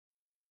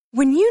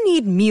When you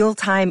need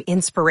mealtime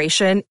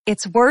inspiration,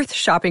 it's worth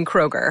shopping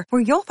Kroger,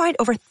 where you'll find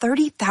over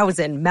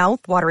 30,000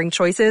 mouth-watering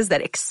choices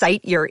that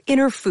excite your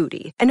inner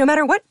foodie. And no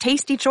matter what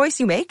tasty choice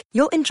you make,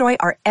 you'll enjoy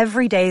our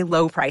everyday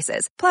low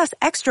prices, plus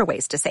extra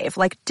ways to save,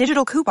 like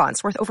digital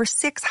coupons worth over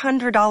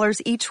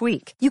 $600 each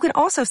week. You can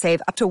also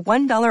save up to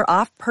 $1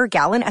 off per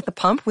gallon at the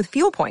pump with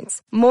fuel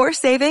points. More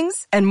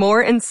savings and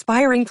more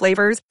inspiring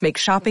flavors make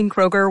shopping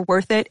Kroger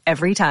worth it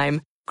every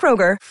time.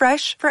 Kroger,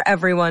 fresh for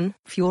everyone.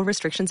 Fuel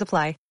restrictions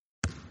apply.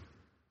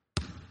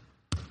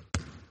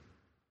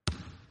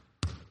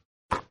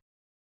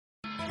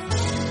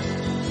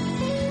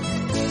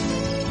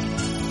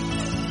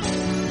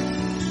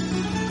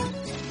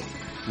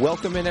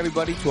 Welcome in,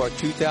 everybody, to our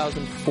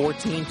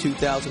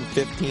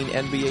 2014-2015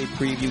 NBA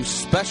Preview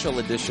Special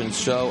Edition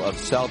show of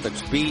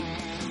Celtics Beat.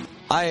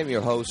 I am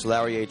your host,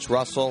 Larry H.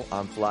 Russell.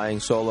 I'm flying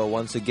solo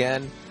once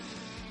again.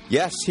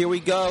 Yes, here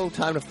we go.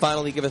 Time to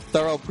finally give a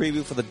thorough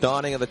preview for the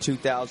dawning of the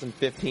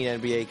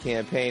 2015 NBA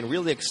campaign.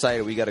 Really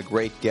excited. We got a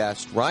great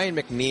guest, Ryan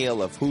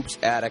McNeill of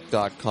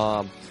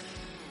HoopsAddict.com.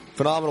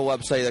 Phenomenal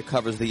website that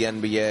covers the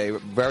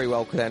NBA. Very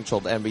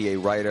well-credentialed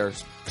NBA writer.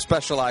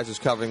 Specializes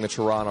covering the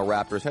Toronto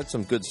Raptors. Had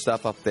some good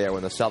stuff up there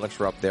when the Celtics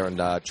were up there in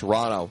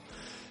Toronto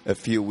a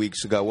few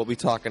weeks ago. We'll be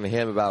talking to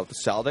him about the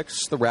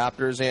Celtics, the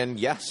Raptors, and,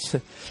 yes,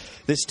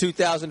 this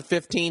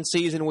 2015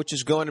 season, which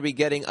is going to be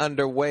getting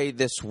underway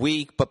this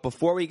week. But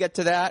before we get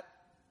to that,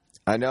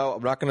 I know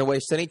I'm not going to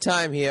waste any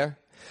time here.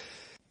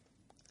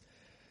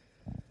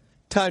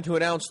 Time to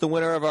announce the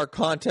winner of our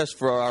contest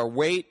for our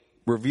Rate,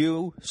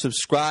 Review,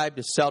 Subscribe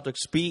to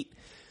Celtics Beat.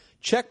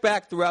 Check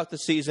back throughout the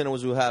season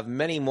as we'll have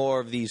many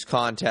more of these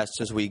contests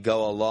as we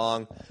go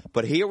along.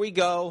 But here we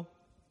go.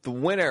 The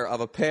winner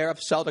of a pair of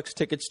Celtics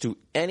tickets to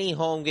any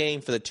home game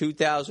for the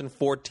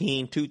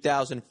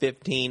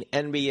 2014-2015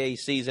 NBA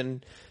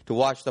season to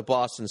watch the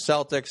Boston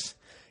Celtics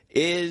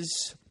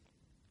is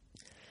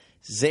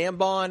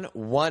Zambon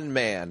One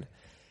Man.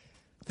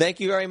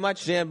 Thank you very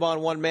much, Zambon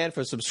One Man,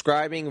 for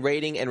subscribing,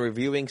 rating, and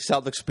reviewing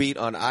Celtics Beat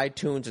on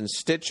iTunes and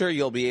Stitcher.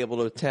 You'll be able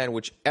to attend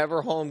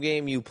whichever home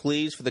game you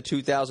please for the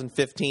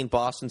 2015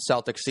 Boston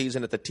Celtics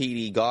season at the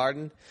TD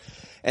Garden.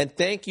 And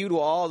thank you to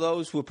all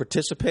those who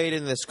participated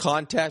in this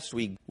contest.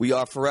 We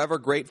are forever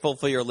grateful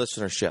for your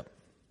listenership.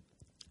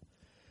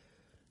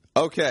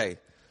 Okay,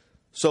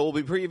 so we'll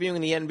be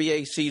previewing the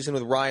NBA season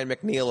with Ryan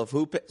McNeill of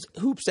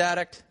Hoops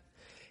Addict.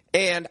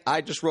 And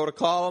I just wrote a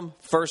column,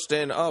 first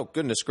in, oh,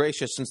 goodness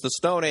gracious, since the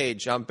Stone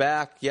Age. I'm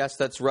back. Yes,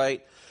 that's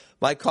right.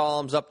 My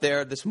column's up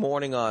there this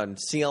morning on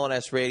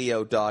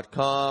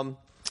CLNSradio.com.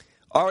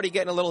 Already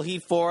getting a little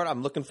heat for it.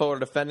 I'm looking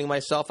forward to defending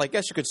myself. I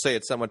guess you could say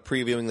it's somewhat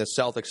previewing the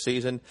Celtics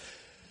season.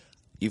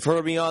 You've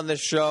heard me on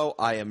this show.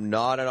 I am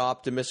not an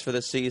optimist for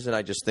this season.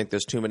 I just think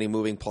there's too many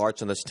moving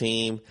parts on this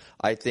team.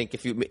 I think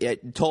if you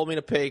told me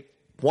to pick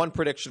one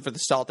prediction for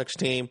the Celtics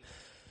team,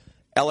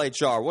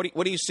 LHR,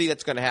 what do you see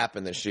that's going to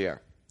happen this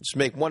year? Just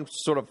make one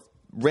sort of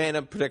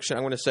random prediction.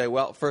 I'm going to say,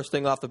 well, first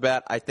thing off the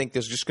bat, I think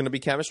there's just going to be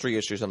chemistry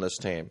issues on this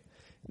team.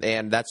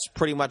 And that's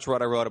pretty much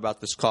what I wrote about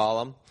this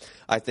column.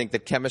 I think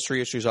that chemistry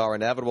issues are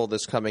inevitable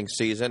this coming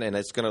season, and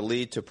it's going to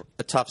lead to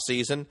a tough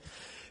season.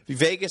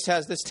 Vegas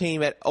has this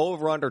team at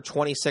over under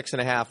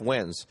 26.5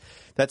 wins.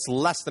 That's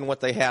less than what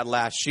they had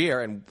last year,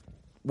 and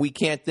we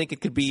can't think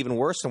it could be even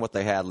worse than what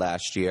they had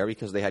last year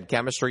because they had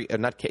chemistry.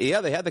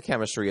 They had the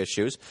chemistry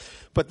issues,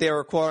 but they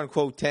were,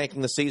 quote-unquote,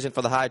 tanking the season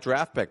for the high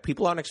draft pick.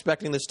 People aren't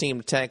expecting this team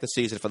to tank the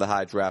season for the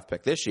high draft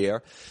pick this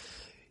year.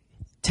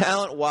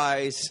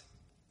 Talent-wise,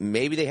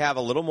 maybe they have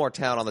a little more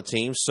talent on the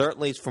team.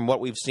 Certainly from what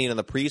we've seen in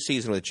the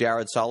preseason with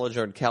Jared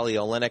Sullinger and Kelly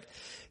Olynyk,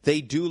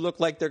 they do look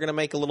like they're going to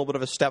make a little bit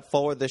of a step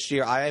forward this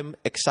year. I am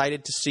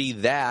excited to see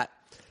that,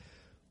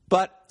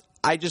 but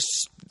I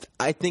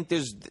think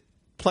there's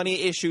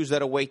plenty of issues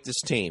that await this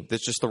team.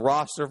 There's just the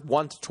roster,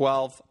 1 to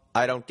 12.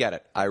 I don't get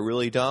it. I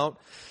really don't.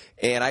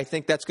 And I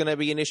think that's going to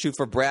be an issue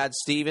for Brad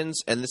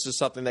Stevens, and this is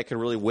something that can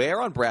really wear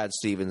on Brad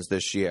Stevens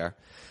this year.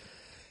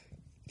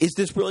 Is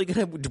this really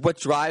going to what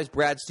drives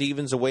Brad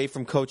Stevens away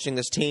from coaching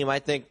this team? I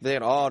think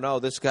that, oh, no,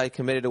 this guy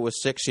committed to a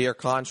 6-year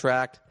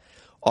contract.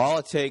 All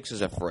it takes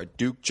is for a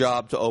Duke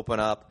job to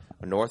open up,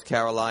 a North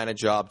Carolina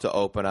job to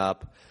open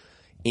up,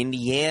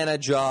 Indiana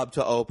job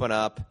to open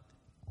up.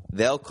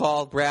 They'll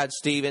call Brad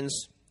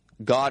Stevens.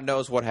 God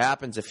knows what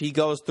happens. If he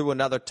goes through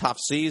another tough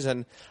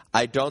season,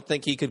 I don't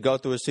think he could go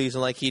through a season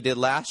like he did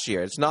last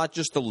year. It's not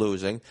just the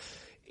losing.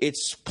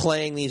 It's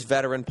playing these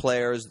veteran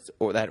players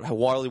that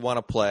really want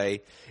to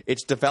play.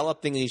 It's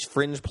developing these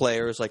fringe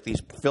players like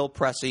these Phil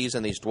Presseys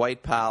and these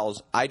Dwight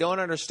Powells. I don't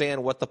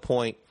understand what the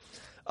point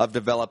of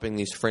developing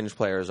these fringe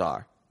players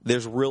are.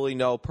 There's really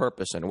no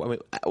purpose in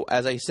it.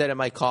 As I said in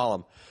my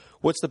column,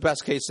 what's the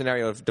best case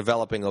scenario of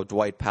developing a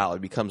Dwight Powell? He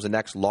becomes the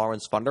next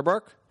Lawrence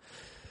Funderburk?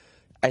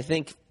 I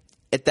think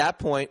at that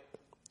point,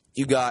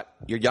 you got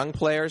your young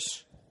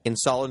players in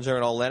Sullinger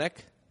and Olynyk.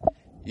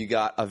 You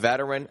got a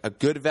veteran, a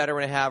good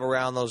veteran to have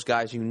around those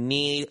guys. You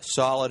need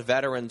solid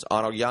veterans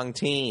on a young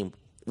team.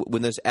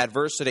 When there's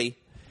adversity,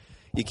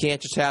 You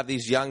can't just have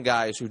these young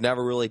guys who've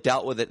never really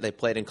dealt with it. They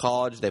played in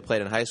college. They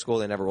played in high school.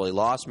 They never really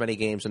lost many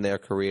games in their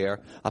career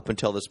up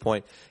until this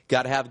point.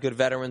 Got to have good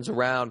veterans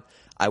around.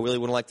 I really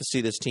wouldn't like to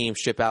see this team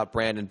ship out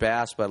Brandon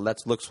Bass, but that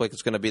looks like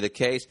it's going to be the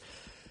case.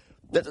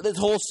 This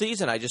whole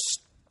season,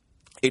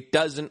 it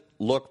doesn't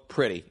look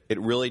pretty.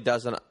 It really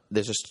doesn't.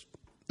 There's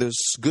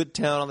good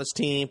talent on this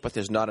team, but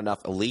there's not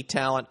enough elite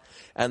talent.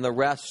 And the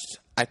rest,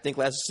 I think,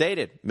 as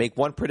stated, make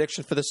one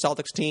prediction for the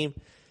Celtics team,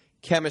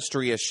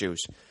 chemistry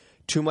issues.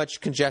 Too much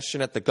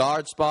congestion at the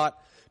guard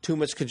spot, too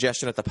much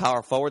congestion at the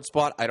power forward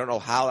spot. I don't know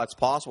how that's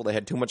possible. They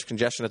had too much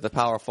congestion at the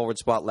power forward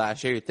spot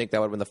last year. You'd think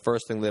that would have been the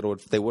first thing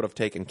they would have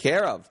taken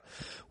care of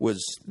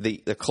was the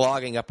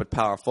clogging up at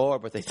power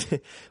forward,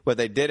 but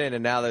they didn't,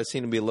 and now they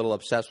seem to be a little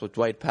obsessed with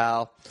Dwight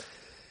Powell.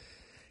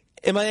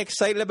 Am I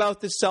excited about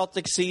this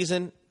Celtics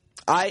season?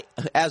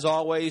 As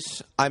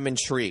always, I'm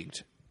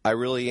intrigued. I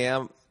really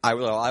am.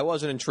 I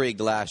wasn't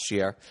intrigued last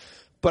year.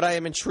 But I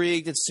am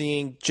intrigued at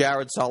seeing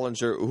Jared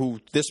Sullinger, who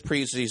this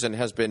preseason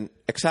has been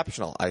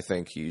exceptional, I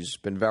think. He's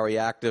been very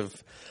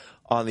active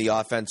on the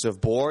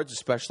offensive boards,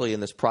 especially in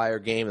this prior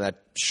game,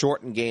 that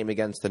shortened game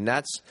against the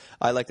Nets.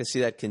 I'd like to see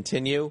that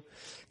continue.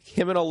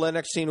 Him and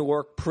Olynyk seem to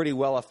work pretty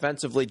well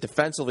offensively.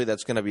 Defensively,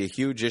 that's going to be a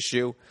huge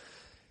issue.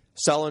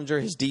 Sullinger,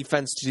 his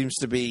defense seems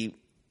to be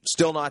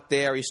still not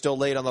there. He's still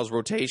late on those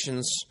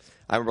rotations.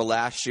 I remember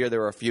last year there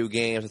were a few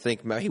games. I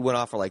think he went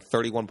off for like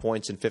 31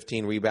 points and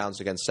 15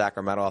 rebounds against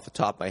Sacramento off the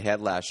top of my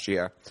head last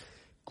year.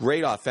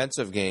 Great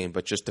offensive game,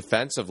 but just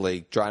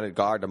defensively, trying to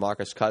guard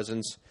DeMarcus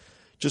Cousins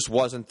just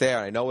wasn't there.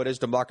 I know it is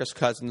DeMarcus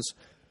Cousins,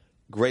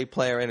 great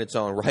player in its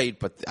own right,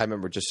 but I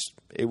remember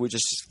it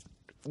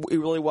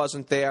really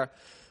wasn't there.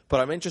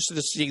 But I'm interested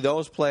to see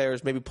those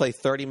players maybe play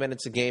 30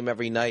 minutes a game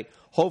every night,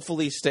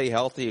 hopefully stay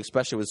healthy,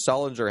 especially with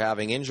Sullinger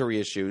having injury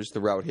issues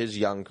throughout his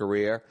young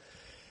career.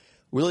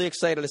 Really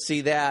excited to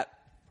see that.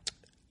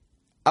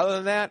 Other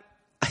than that,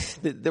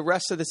 the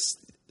rest of this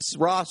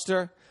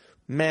roster,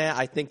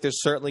 I think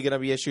there's certainly going to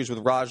be issues with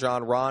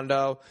Rajon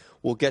Rondo.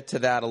 We'll get to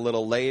that a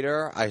little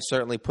later. I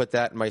certainly put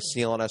that in my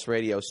CLNS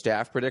Radio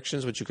staff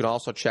predictions, which you can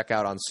also check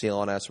out on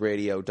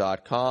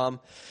clnsradio.com.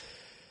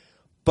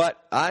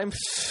 But I'm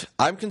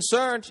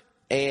concerned,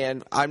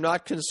 and I'm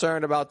not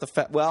concerned about the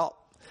fact. Well,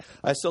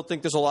 I still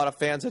think there's a lot of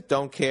fans that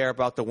don't care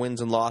about the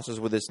wins and losses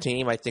with this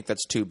team. I think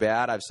that's too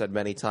bad. I've said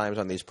many times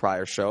on these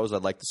prior shows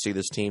I'd like to see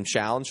this team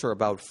challenge for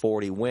about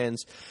 40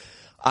 wins.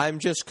 I'm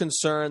just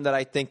concerned that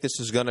I think this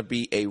is going to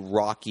be a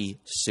rocky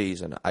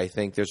season. I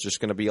think there's just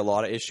going to be a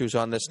lot of issues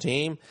on this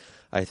team.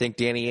 I think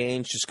Danny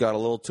Ainge just got a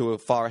little too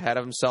far ahead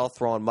of himself,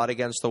 throwing mud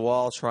against the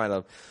wall, trying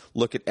to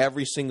look at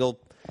every single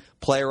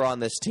player on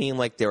this team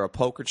like they're a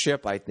poker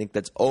chip. I think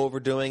that's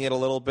overdoing it a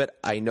little bit.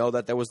 I know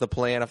that was the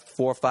plan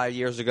 4 or 5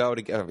 years ago,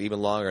 to get,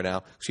 even longer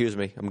now. Excuse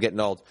me, I'm getting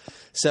old.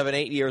 7,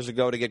 8 years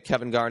ago to get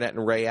Kevin Garnett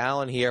and Ray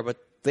Allen here,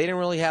 but they didn't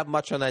really have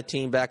much on that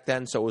team back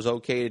then, so it was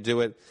okay to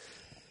do it.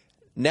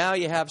 Now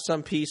you have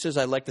some pieces.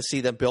 I'd like to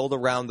see them build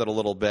around it a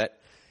little bit.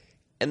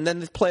 And then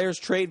the players'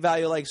 trade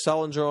value like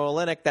Sullinger or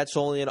Olynyk, that's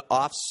only an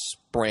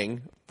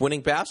offspring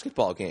winning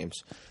basketball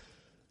games.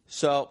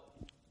 So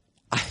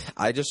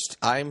I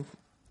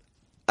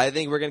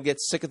think we're going to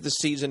get sick of the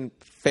season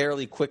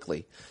fairly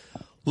quickly.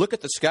 Look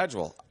at the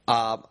schedule.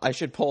 I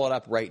should pull it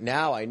up right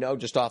now. I know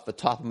just off the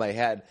top of my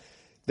head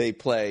they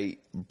play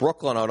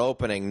Brooklyn on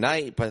opening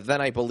night, but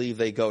then I believe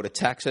they go to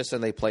Texas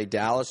and they play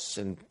Dallas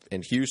and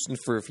Houston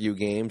for a few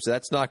games.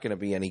 That's not going to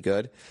be any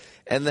good.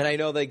 And then I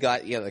know they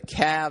got the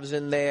Cavs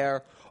in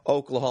there,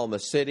 Oklahoma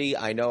City.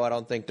 I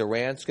don't think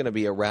Durant's going to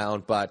be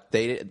around, but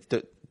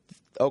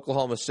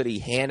Oklahoma City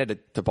handed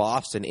it to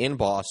Boston in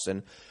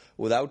Boston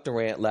without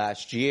Durant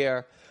last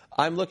year.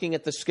 I'm looking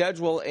at the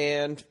schedule,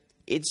 and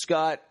it's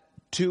got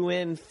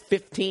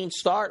 2-15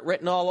 start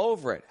written all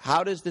over it.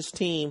 How does this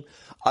team,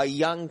 a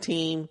young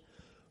team,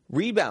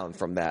 rebound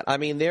from that? I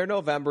mean, their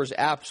November is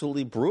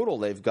absolutely brutal.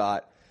 They've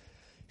got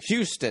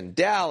Houston,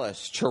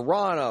 Dallas,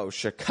 Toronto,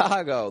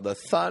 Chicago, the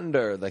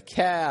Thunder, the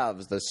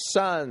Cavs, the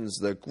Suns,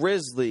 the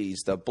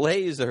Grizzlies, the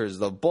Blazers,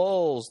 the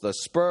Bulls, the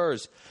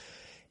Spurs.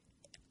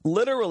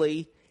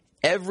 Literally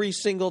every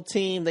single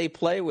team they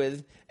play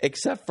with,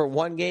 except for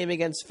one game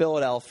against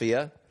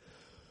Philadelphia,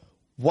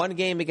 one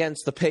game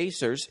against the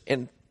Pacers,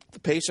 and the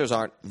Pacers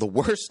aren't the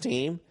worst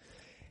team.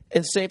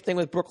 And same thing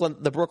with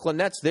the Brooklyn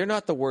Nets. They're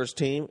not the worst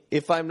team.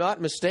 If I'm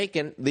not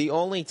mistaken, the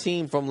only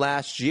team from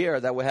last year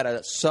that had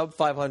a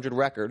sub-500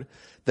 record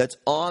that's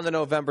on the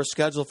November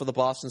schedule for the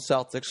Boston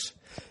Celtics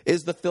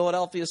is the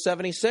Philadelphia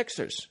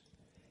 76ers.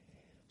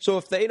 So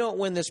if they don't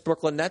win this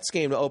Brooklyn Nets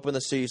game to open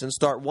the season,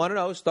 start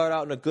 1-0, start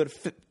out in a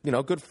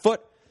good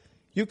foot,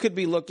 you could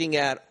be looking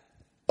at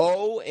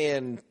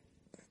 0-11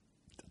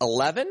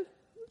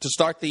 to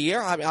start the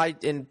year.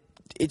 And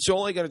it's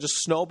only going to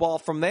just snowball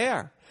from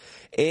there.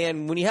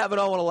 And when you have an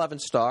 0-11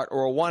 start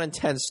or a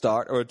 1-10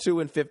 start or a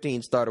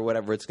 2-15 start or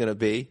whatever it's going to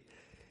be,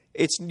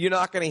 you're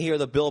not going to hear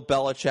the Bill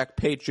Belichick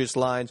Patriots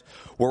lines,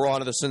 we're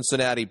on to the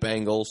Cincinnati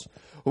Bengals,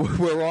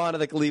 we're on to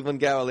the Cleveland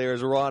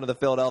Cavaliers, we're on to the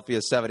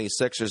Philadelphia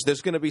 76ers.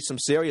 There's going to be some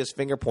serious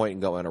finger-pointing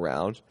going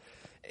around.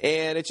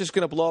 And it's just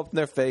going to blow up in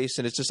their face,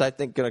 and it's just, I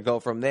think, going to go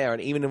from there.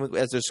 And even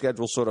as their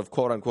schedule sort of,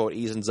 quote-unquote,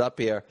 eases up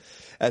here,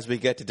 as we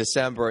get to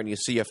December and you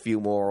see a few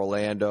more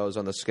Orlandos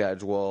on the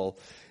schedule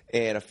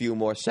and a few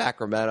more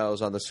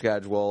Sacramentos on the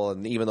schedule,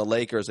 and even the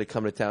Lakers, they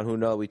come to town. Who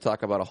knows? We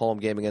talk about a home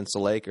game against the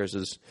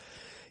Lakers.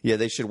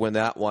 They should win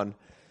that one.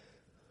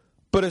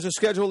 But as the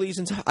schedule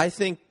eases, I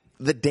think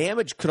the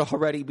damage could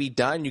already be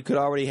done. You could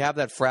already have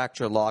that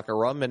fractured locker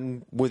room,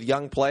 and with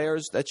young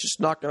players, that's just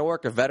not going to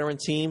work. A veteran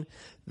team,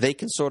 they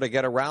can sort of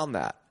get around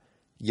that.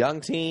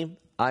 Young team,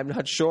 I'm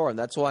not sure, and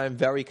that's why I'm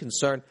very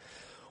concerned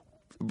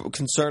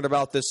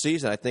about this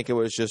season. I think it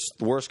was just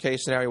the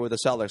worst-case scenario with the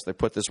Celtics. They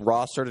put this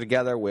roster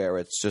together where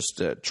it's just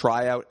a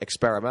tryout,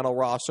 experimental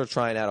roster,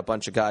 trying out a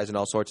bunch of guys in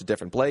all sorts of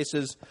different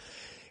places.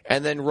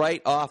 And then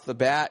right off the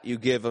bat, you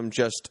give them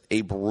just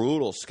a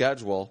brutal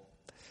schedule.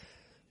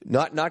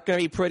 Not going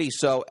to be pretty.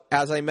 So,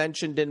 as I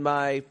mentioned in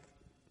my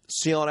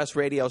CLNS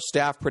radio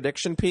staff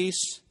prediction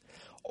piece,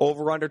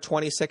 over under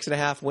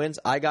 26.5 wins.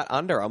 I got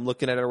under. I'm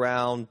looking at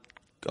around,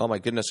 oh my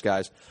goodness,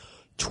 guys,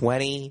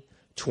 20,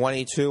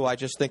 22. I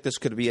just think this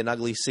could be an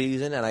ugly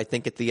season, and I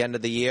think at the end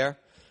of the year,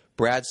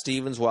 Brad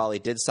Stevens, while he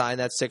did sign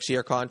that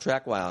 6-year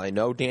contract, while I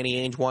know Danny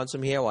Ainge wants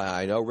him here, while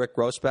I know Rick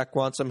Grossbeck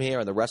wants him here,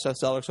 and the rest of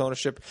the Celtics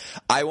ownership,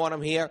 I want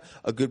him here.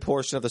 A good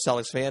portion of the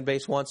Celtics fan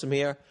base wants him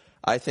here.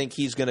 I think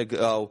he's going to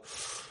go,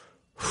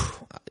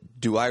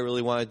 do I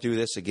really want to do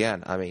this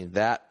again? I mean,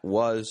 that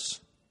was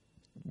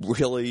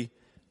really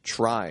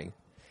trying.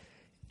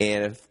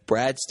 And if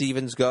Brad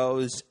Stevens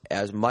goes,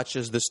 as much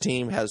as this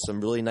team has some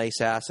really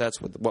nice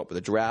assets with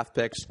the draft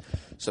picks,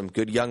 some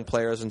good young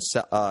players in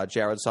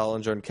Jared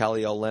Sullinger and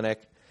Kelly Olynyk,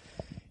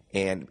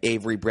 and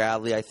Avery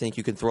Bradley, I think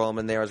you can throw him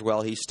in there as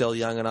well. He's still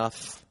young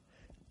enough.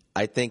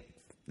 I think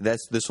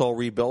that's this whole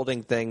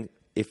rebuilding thing.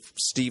 If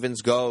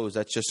Stevens goes,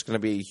 that's just going to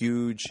be a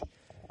huge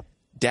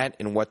dent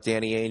in what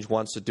Danny Ainge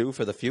wants to do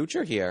for the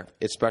future here,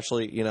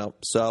 especially,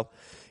 so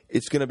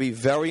it's going to be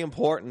very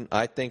important,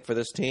 I think, for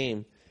this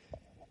team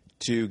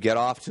to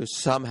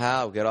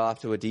somehow get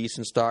off to a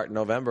decent start in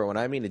November. When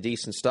I mean a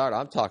decent start,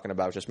 I'm talking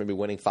about just maybe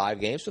winning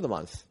 5 games for the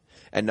month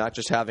and not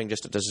just having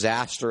just a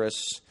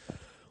disastrous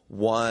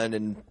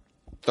 1-13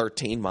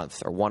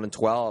 month or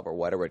 1-12 or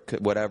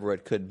whatever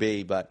it could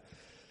be. But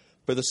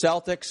for the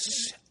Celtics,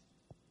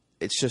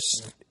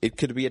 it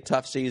could be a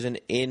tough season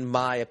in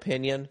my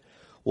opinion.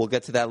 We'll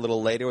get to that a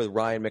little later with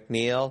Ryan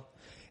McNeill.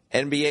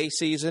 NBA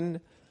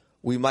season,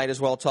 we might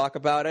as well talk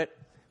about it.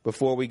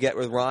 Before we get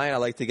with Ryan, I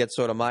like to get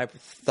sort of my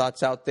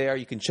thoughts out there.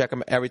 You can check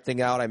everything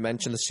out. I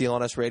mentioned the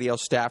CLNS Radio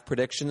staff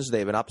predictions.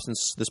 They've been up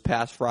since this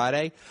past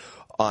Friday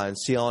on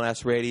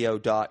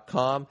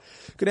clnsradio.com.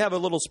 Going to have a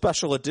little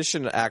special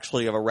edition,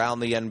 actually, of Around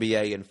the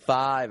NBA in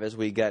 5 as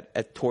we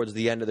get towards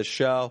the end of the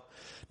show.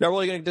 Not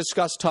really going to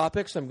discuss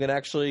topics. I'm going to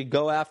actually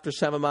go after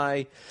some of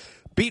my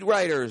beat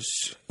writers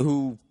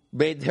who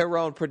made their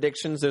own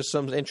predictions. There's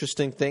some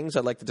interesting things.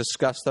 I'd like to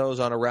discuss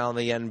those on Around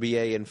the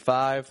NBA in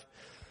 5.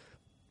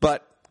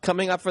 But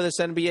coming up for this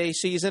NBA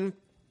season,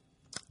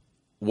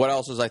 what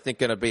else is I think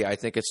going to be? I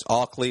think it's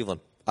all Cleveland.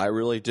 I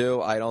really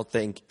do. I don't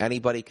think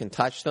anybody can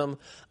touch them.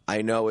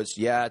 I know it's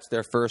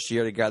their first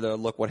year together.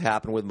 Look what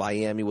happened with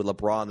Miami with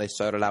LeBron. They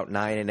started out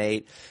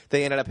 9-8.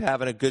 They ended up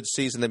having a good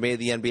season. They made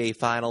the NBA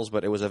Finals,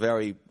 but it was a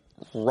very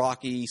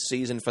rocky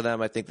season for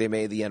them. I think they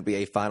made the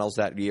NBA Finals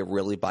that year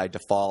really by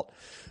default.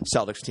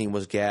 Celtics team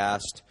was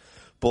gassed.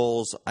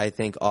 Bulls, I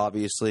think,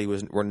 obviously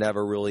were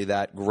never really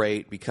that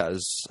great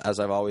because, as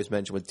I've always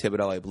mentioned with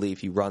Thibodeau, I believe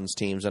he runs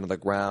teams under the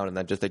ground,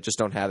 and they just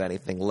don't have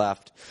anything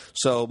left.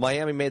 So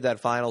Miami made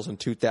that Finals in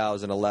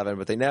 2011,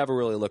 but they never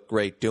really looked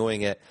great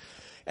doing it.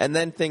 And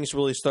then things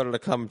really started to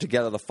come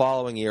together the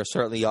following year.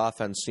 Certainly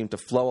offense seemed to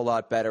flow a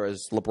lot better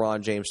as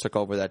LeBron James took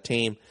over that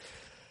team.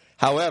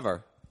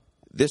 However,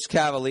 this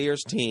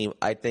Cavaliers team,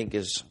 I think,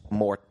 is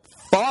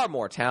far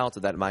more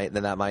talented than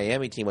that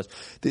Miami team was.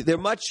 They're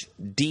much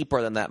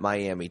deeper than that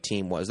Miami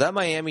team was. That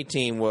Miami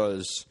team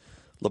was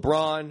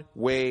LeBron,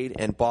 Wade,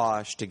 and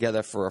Bosh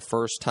together for a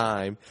first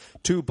time.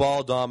 2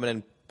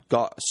 ball-dominant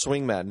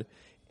swingmen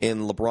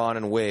in LeBron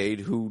and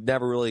Wade who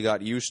never really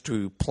got used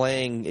to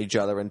playing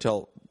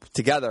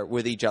together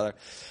with each other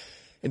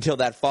until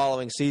that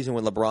following season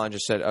when LeBron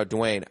just said,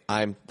 Dwayne,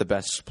 I'm the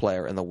best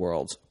player in the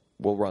world.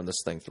 We'll run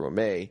this thing through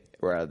me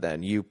rather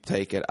than you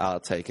take it,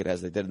 I'll take it,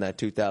 as they did in that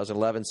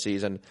 2011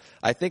 season.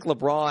 I think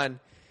LeBron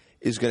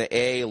is going to,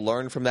 A,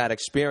 learn from that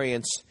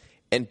experience,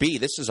 and B,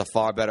 this is a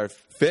far better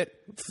fit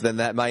than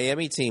that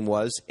Miami team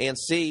was, and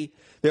C,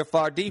 they're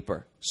far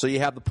deeper. So you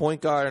have the point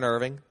guard in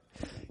Irving.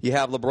 You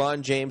have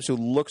LeBron James, who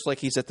looks like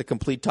he's at the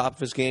complete top of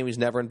his game. He's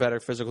never in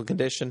better physical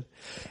condition.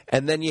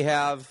 And then you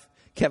have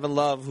Kevin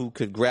Love, who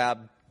could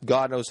grab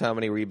God knows how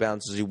many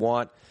rebounds as you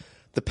want.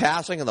 The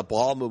passing and the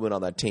ball movement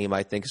on that team,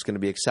 I think, is going to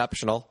be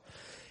exceptional.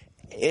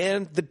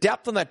 And the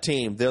depth on that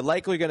team, they're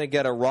likely going to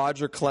get a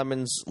Roger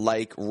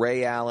Clemens-like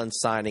Ray Allen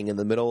signing in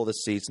the middle of the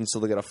season. So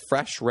they'll get a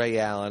fresh Ray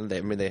Allen.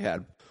 They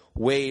had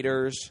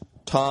Waiters,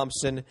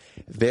 Thompson,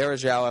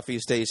 Varejao if he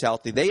stays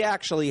healthy. They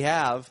actually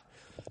have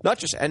not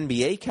just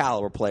NBA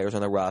caliber players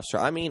on the roster.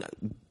 I mean,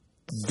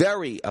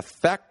 very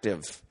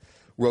effective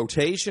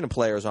rotation of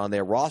players on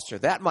their roster.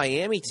 That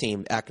Miami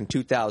team back in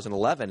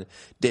 2011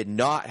 did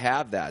not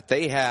have that.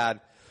 They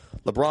had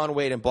LeBron,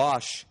 Wade, and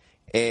Bosh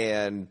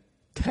and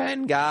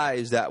 10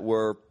 guys that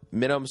were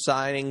minimum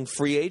signing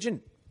free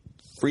agents.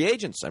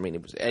 I mean,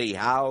 it was Eddie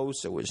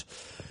House. It was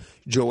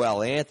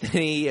Joel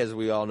Anthony. As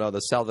we all know,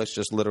 the Celtics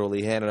just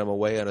literally handed him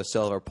away on a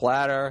silver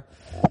platter.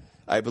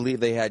 I believe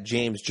they had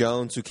James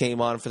Jones, who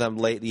came on for them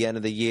late at the end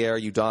of the year,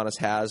 Udonis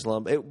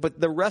Haslem. But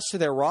the rest of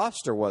their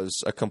roster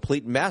was a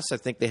complete mess. I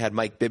think they had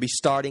Mike Bibby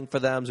starting for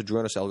them,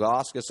 Zydrunas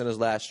Ilgauskas in his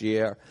last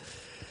year.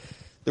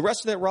 The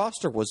rest of their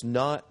roster was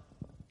not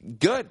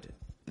good.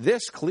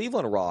 This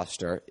Cleveland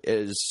roster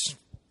is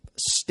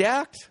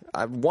stacked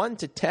 1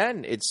 to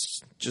 10.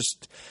 It's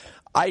just,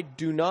 I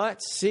do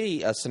not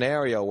see a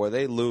scenario where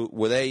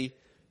they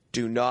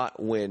do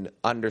not win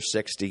under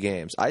 60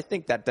 games. I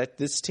think that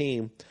this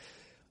team,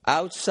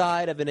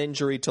 outside of an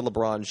injury to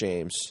LeBron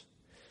James,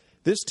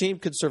 this team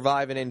could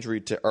survive an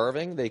injury to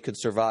Irving. They could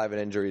survive an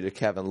injury to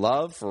Kevin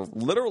Love for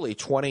literally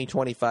 20,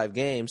 25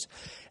 games.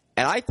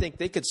 And I think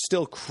they could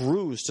still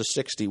cruise to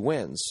 60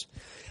 wins.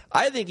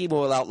 I think even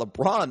without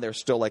LeBron, they're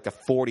still like a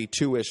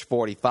 42-ish,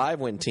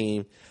 45-win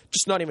team.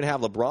 Just not even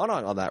have LeBron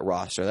on that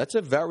roster.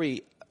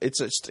 It's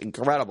just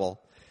incredible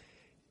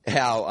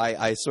how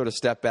I sort of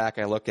step back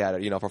and I look at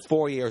it. You know, for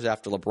 4 years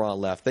after LeBron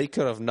left, they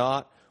could have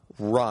not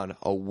run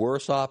a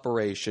worse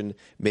operation,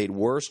 made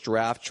worse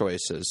draft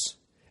choices,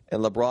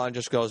 and LeBron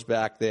just goes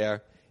back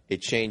there.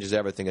 It changes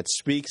everything. It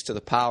speaks to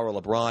the power of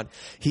LeBron.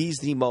 He's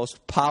the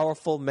most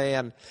powerful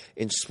man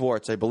in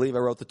sports. I believe I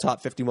wrote the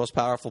top 50 most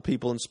powerful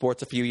people in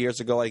sports a few years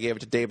ago. I gave it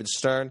to David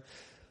Stern.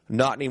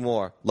 Not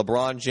anymore.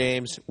 LeBron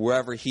James,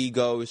 wherever he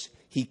goes,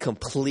 he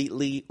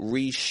completely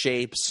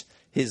reshapes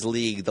his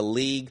league. The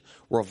league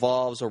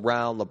revolves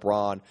around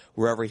LeBron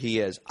wherever he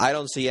is. I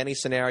don't see any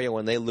scenario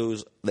when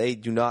they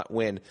do not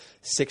win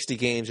 60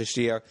 games this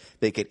year.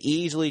 They could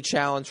easily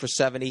challenge for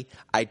 70.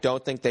 I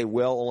don't think they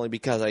will, only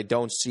because I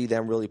don't see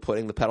them really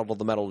putting the pedal to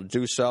the metal to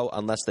do so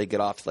unless they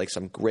get off to like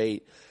some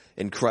great,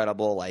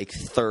 incredible, like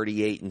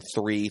 38-3,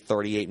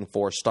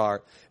 38-4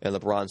 start, and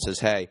LeBron says,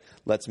 "Hey,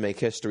 let's make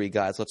history,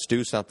 guys. Let's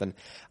do something."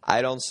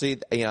 I don't see,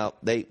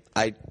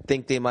 I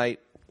think they might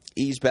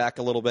ease back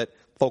a little bit,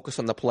 focus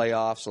on the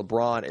playoffs.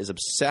 LeBron is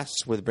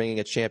obsessed with bringing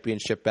a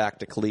championship back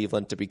to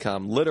Cleveland to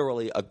become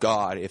literally a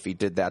god if he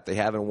did that. They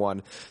haven't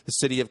won. The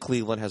city of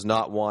Cleveland has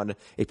not won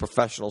a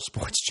professional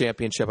sports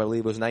championship. I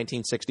believe it was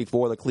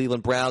 1964, the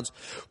Cleveland Browns,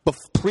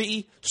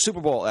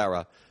 pre-Super Bowl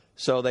era.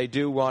 So they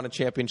do want a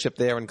championship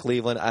there in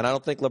Cleveland, and I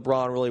don't think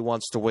LeBron really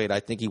wants to wait.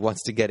 I think he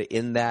wants to get it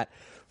in that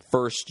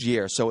first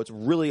year. So it's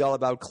really all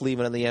about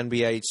Cleveland in the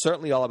NBA. It's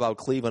certainly all about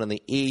Cleveland in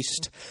the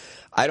East.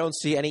 I don't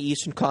see any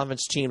Eastern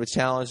Conference team to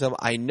challenge them.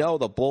 I know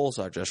the Bulls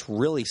are just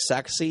really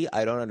sexy.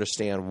 I don't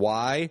understand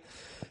why.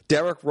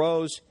 Derrick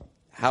Rose,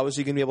 how is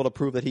he going to be able to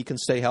prove that he can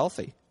stay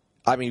healthy?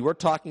 I mean, we're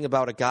talking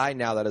about a guy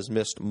now that has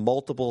missed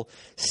multiple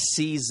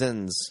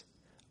seasons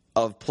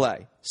of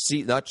play.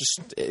 Not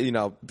just,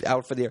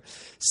 out for the year.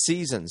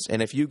 Seasons.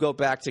 And if you go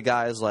back to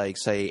guys like,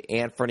 say,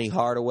 Anthony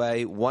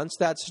Hardaway, once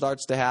that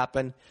starts to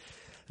happen,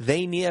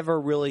 they never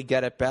really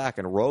get it back.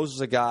 And Rose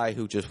is a guy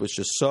who was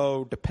just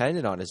so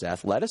dependent on his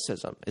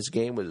athleticism. His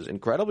game was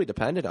incredibly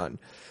dependent on.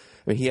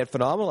 I mean, he had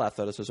phenomenal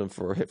athleticism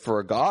for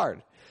a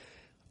guard.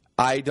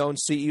 I don't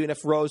see, even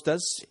if Rose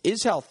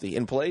is healthy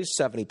and plays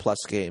 70-plus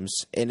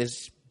games and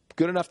is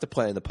good enough to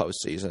play in the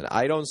postseason,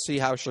 I don't see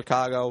how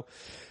Chicago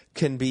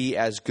can be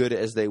as good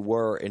as they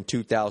were in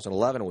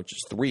 2011, which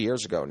is 3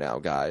 years ago now,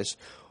 guys.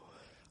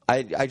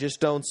 I just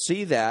don't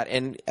see that.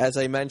 And as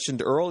I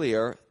mentioned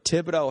earlier,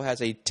 Thibodeau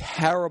has a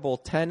terrible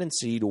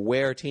tendency to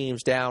wear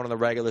teams down in the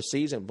regular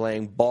season,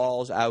 playing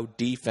balls-out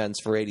defense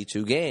for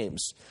 82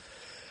 games.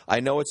 I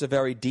know it's a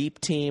very deep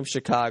team,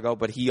 Chicago,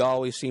 but he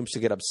always seems to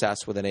get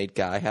obsessed with an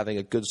 8-guy, having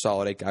a good,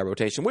 solid 8-guy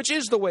rotation, which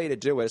is the way to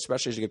do it,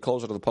 especially as you get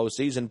closer to the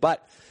postseason.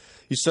 But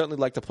you certainly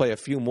like to play a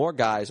few more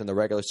guys in the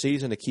regular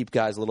season to keep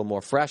guys a little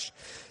more fresh.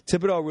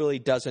 Thibodeau really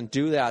doesn't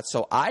do that,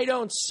 so I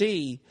don't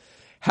see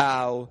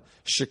how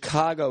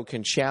Chicago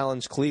can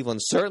challenge Cleveland,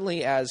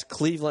 certainly as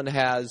Cleveland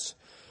has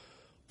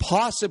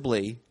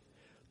possibly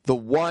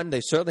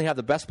they certainly have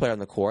the best player on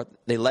the court.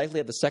 They likely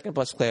have the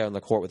second-best player on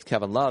the court with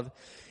Kevin Love.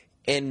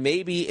 And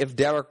maybe if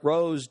Derrick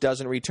Rose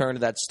doesn't return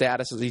to that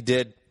status as he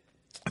did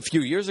a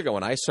few years ago,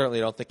 and I certainly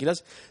don't think he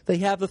does, they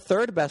have the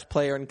third-best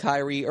player in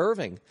Kyrie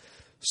Irving.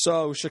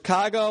 So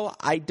Chicago,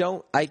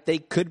 they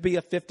could be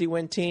a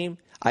 50-win team.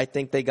 I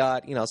think they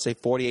got, say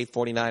 48,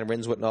 49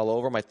 wins written all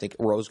over them. I think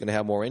Rose is going to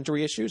have more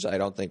injury issues. I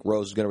don't think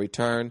Rose is going to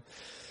return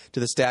to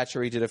the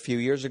stature he did a few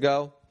years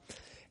ago.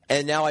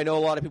 And now I know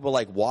a lot of people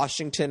like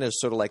Washington is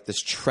sort of like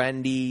this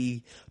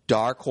trendy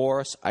dark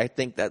horse. I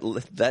think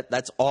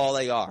that's all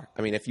they are.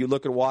 I mean, if you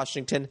look at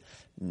Washington,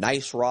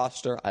 nice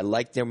roster. I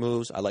like their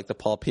moves. I like the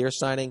Paul Pierce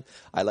signing.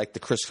 I like the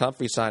Chris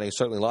Humphries signing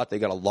certainly a lot. They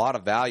got a lot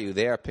of value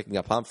there picking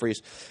up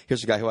Humphries.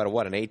 Here's a guy who had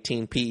an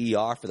 18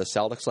 PER for the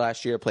Celtics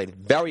last year, played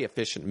very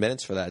efficient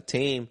minutes for that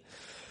team.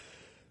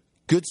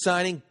 Good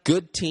signing,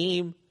 good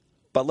team.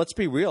 But let's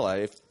be real.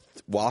 If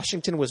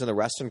Washington was in the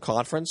Western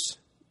Conference,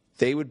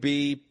 they would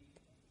be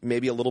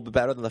maybe a little bit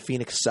better than the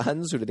Phoenix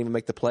Suns, who didn't even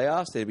make the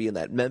playoffs. They'd be in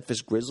that Memphis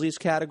Grizzlies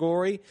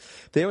category.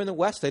 If they were in the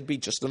West, they'd be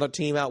just another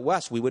team out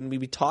West. We wouldn't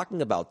be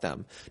talking about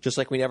them, just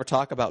like we never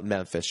talk about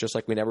Memphis, just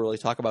like we never really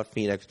talk about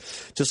Phoenix,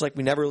 just like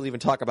we never really even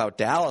talk about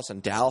Dallas,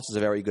 and Dallas is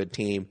a very good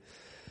team.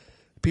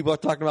 People are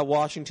talking about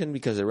Washington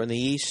because they're in the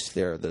East.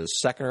 They're the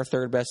second or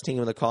third best team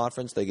in the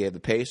conference. They gave the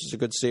Pacers a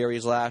good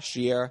series last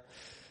year.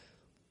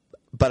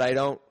 But I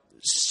don't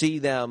see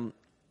them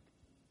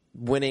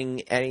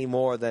winning any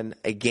more than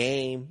a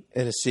game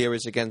in a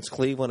series against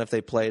Cleveland if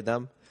they played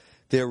them.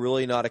 They're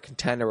really not a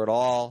contender at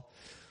all.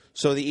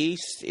 So the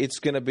East, it's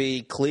going to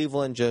be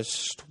Cleveland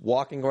just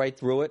walking right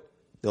through it.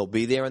 They'll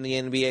be there in the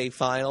NBA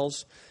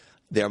Finals.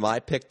 They're my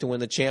pick to win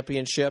the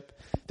championship.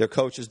 Their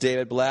coach is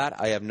David Blatt.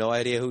 I have no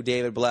idea who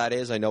David Blatt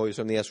is. I know he's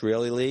from the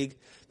Israeli League.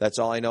 That's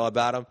all I know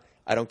about him.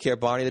 I don't care.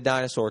 Barney the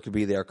Dinosaur could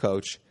be their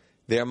coach.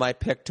 They're my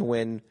pick to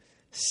win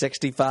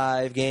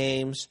 65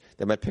 games.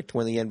 They're my pick to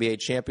win the NBA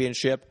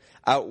championship.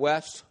 Out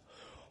West,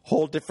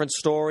 whole different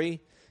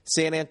story.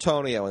 San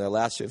Antonio in their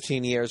last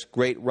 15 years,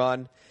 great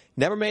run.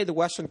 Never made the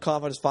Western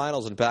Conference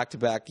Finals in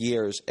back-to-back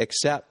years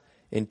except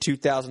in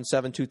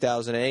 2007,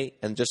 2008,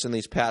 and just in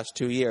these past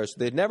 2 years.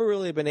 They've never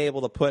really been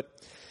able to put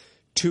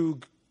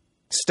two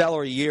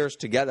stellar years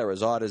together,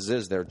 as odd as it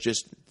is. They're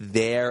just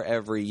there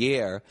every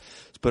year.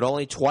 But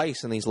only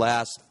twice in these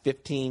last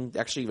 15,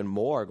 actually even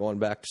more, going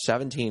back to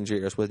 17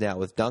 years with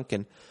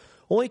Duncan.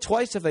 Only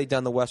twice have they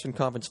done the Western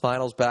Conference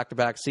Finals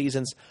back-to-back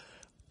seasons.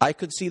 I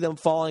could see them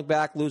falling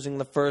back, losing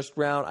the first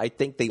round. I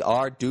think they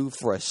are due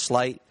for a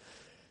slight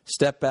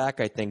step back.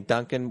 I think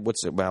Duncan,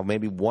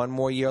 maybe one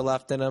more year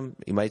left in him.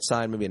 He might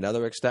sign maybe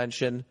another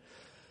extension.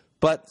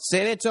 But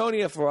San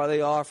Antonio, for all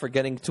they are for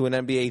getting to an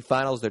NBA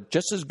Finals, they're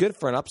just as good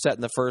for an upset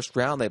in the first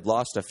round. They've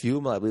lost a few.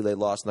 I believe they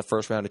lost in the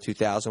first round of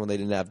 2000 when they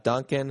didn't have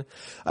Duncan.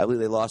 I believe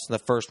they lost in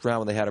the first round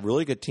when they had a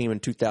really good team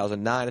in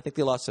 2009. I think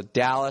they lost to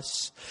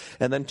Dallas.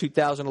 And then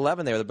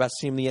 2011, they were the best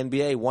team in the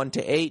NBA,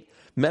 1-8.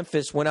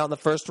 Memphis went out in the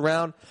first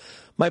round.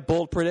 My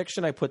bold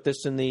prediction, I put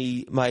this in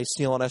my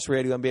CLNS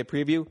Radio NBA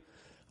preview.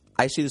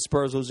 I see the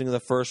Spurs losing in the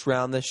first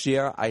round this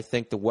year. I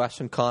think the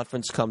Western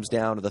Conference comes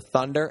down to the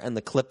Thunder and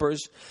the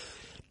Clippers.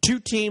 Two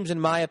teams, in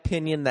my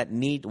opinion,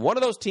 one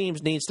of those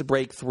teams needs to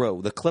break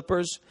through. The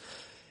Clippers,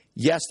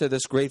 yes, they're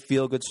this great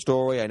feel-good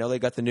story. I know they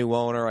got the new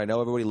owner. I know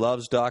everybody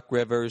loves Doc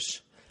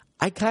Rivers.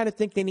 I kind of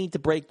think they need to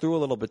break through a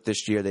little bit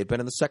this year. They've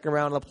been in the second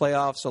round of the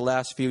playoffs the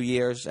last few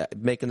years,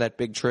 making that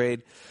big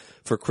trade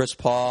for Chris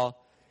Paul.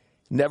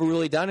 Never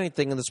really done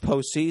anything in this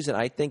postseason.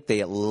 I think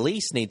they at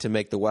least need to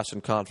make the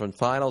Western Conference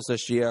Finals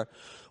this year.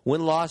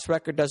 Win-loss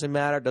record doesn't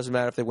matter. It doesn't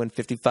matter if they win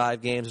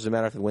 55 games. It doesn't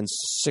matter if they win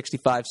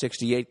 65,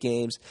 68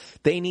 games.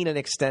 They need an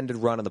extended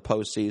run in the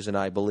postseason,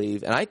 I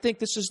believe. And I think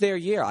this is their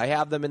year. I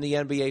have them in the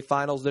NBA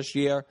Finals this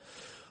year,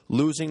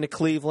 losing to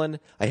Cleveland.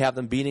 I have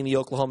them beating the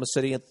Oklahoma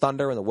City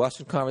Thunder in the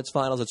Western Conference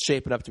Finals. It's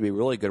shaping up to be a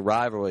really good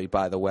rivalry,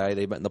 by the way.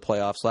 They met in the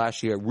playoffs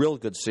last year. Real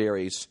good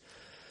series.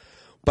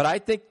 But I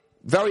think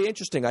very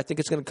interesting. I think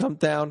it's going to come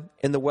down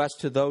in the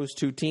West to those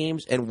two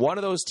teams. And one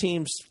of those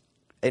teams,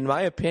 in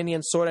my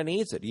opinion, sort of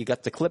needs it. You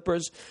got the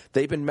Clippers.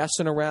 They've been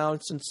messing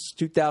around since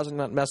 2000.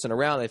 Not messing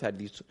around. They've had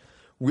these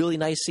really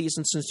nice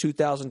seasons since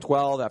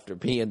 2012 after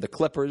being the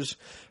Clippers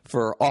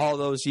for all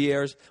those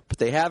years. But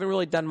they haven't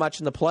really done much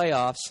in the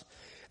playoffs.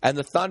 And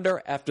the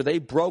Thunder, after they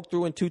broke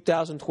through in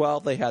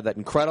 2012, they had that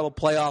incredible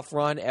playoff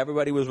run.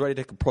 Everybody was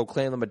ready to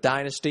proclaim them a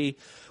dynasty.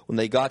 When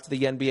they got to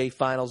the NBA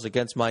Finals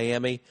against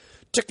Miami,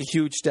 took a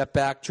huge step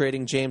back,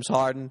 trading James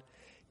Harden.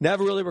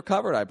 Never really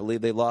recovered. I believe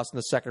they lost in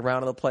the second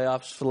round of the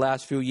playoffs for the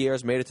last few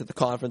years, made it to the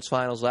conference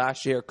finals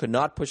last year, could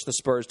not push the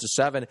Spurs to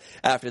 7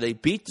 after they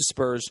beat the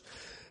Spurs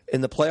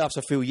in the playoffs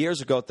a few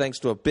years ago thanks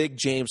to a big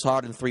James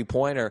Harden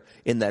three-pointer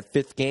in that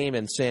fifth game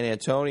in San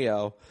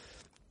Antonio.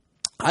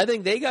 I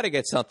think they got to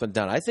get something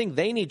done. I think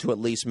they need to at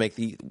least make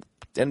the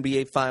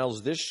NBA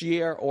Finals this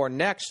year or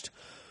next.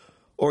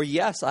 Or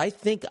yes, I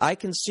think I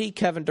can see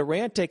Kevin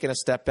Durant taking a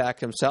step back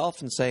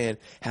himself and saying,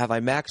 have I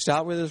maxed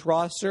out with this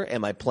roster?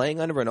 Am I playing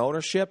under an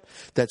ownership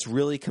that's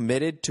really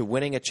committed to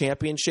winning a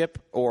championship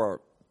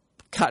or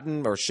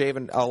cutting or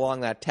shaving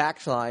along that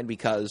tax line?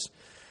 Because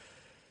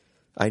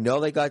I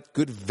know they got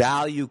good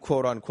value,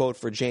 quote unquote,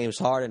 for James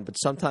Harden, but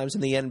sometimes in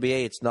the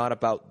NBA it's not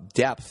about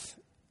depth.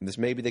 This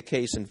may be the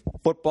case in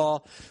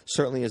football,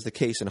 certainly is the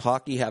case in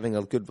hockey, having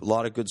a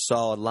lot of good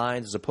solid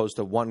lines as opposed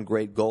to one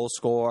great goal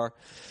scorer.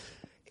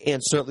 And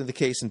certainly the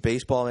case in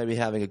baseball, maybe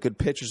having a good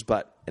pitchers.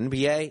 But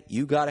NBA,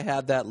 you got to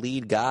have that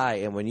lead guy.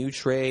 And when you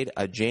trade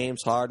a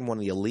James Harden, one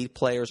of the elite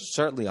players,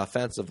 certainly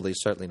offensively,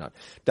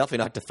 definitely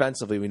not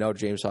defensively. We know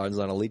James Harden's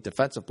not an elite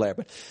defensive player.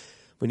 But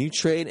when you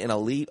trade an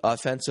elite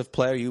offensive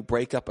player, you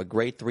break up a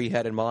great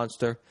three-headed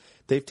monster.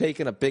 They've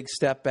taken a big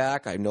step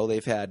back. I know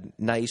they've had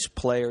nice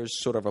players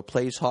sort of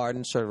replace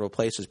Harden, sort of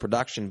replace his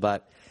production.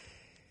 But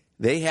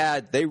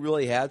they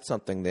really had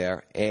something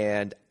there.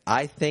 And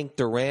I think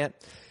Durant,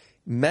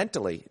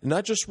 mentally,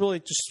 not just really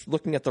just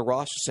looking at the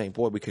roster saying,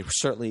 boy, we could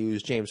certainly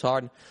use James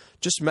Harden,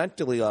 just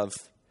mentally of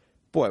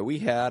boy, we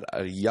had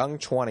a young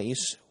 20s.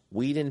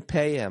 We didn't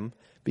pay him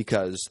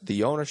because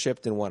the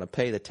ownership didn't want to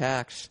pay the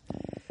tax.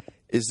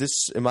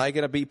 Am I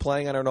going to be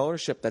playing on an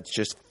ownership that's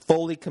just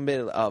fully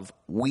committed of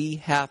we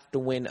have to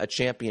win a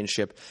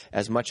championship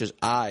as much as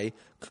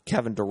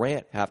Kevin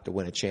Durant, have to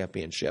win a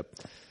championship?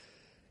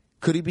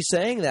 Could he be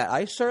saying that?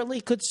 I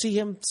certainly could see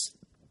him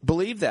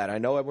believe that. I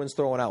know everyone's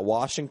throwing out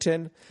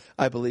Washington.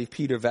 I believe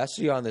Peter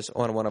Vesey on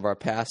one of our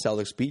past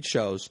Celtics beat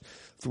shows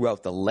threw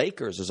out the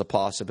Lakers as a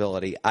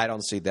possibility. I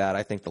don't see that.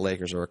 I think the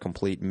Lakers are a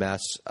complete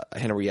mess.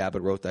 Henry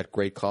Abbott wrote that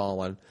great column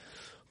on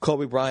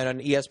Kobe Bryant on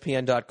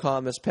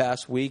ESPN.com this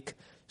past week.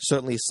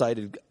 Certainly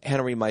cited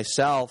Henry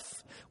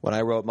myself when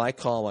I wrote my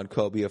column on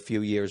Kobe a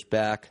few years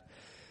back.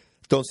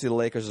 Don't see the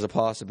Lakers as a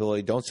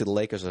possibility. Don't see the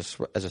Lakers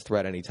as a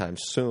threat anytime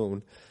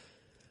soon.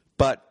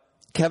 But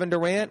Kevin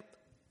Durant,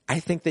 I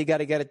think they got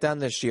to get it done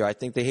this year. I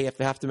think they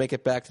have to make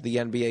it back to the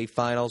NBA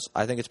Finals.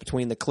 I think it's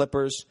between the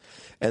Clippers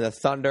and the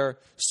Thunder.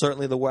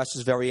 Certainly the West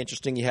is very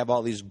interesting. You have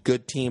all these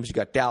good teams. You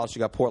got Dallas, you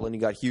got Portland,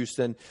 you got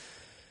Houston.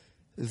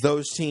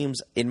 Those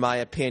teams, in my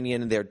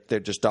opinion, they're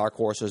just dark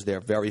horses. They're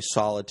very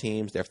solid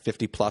teams. They're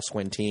 50-plus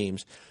win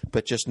teams,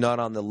 but just not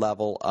on the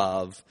level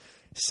of,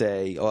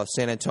 say,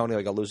 San Antonio.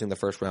 They got losing the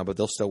first round, but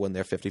they'll still win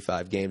their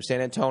 55 games.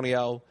 San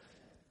Antonio,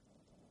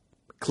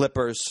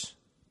 Clippers,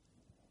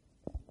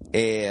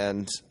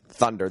 and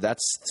Thunder.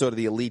 That's sort of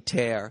the elite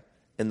tier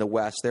in the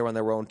West. They're on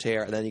their own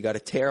tier. And then you got a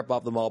tier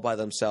above them all by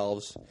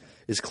themselves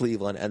is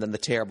Cleveland. And then the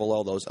tier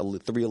below those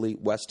three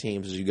elite West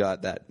teams is you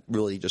got that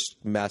really just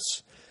mess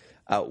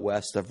out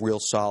West of real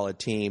solid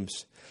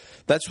teams.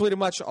 That's pretty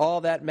much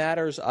all that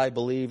matters, I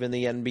believe, in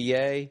the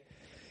NBA.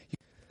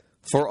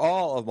 For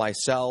all of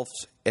myself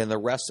and the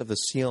rest of the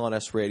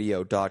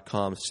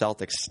CLNSradio.com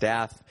Celtics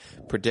staff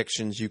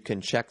predictions, you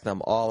can check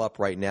them all up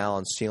right now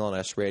on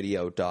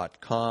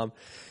CLNSradio.com.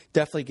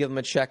 Definitely give them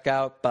a check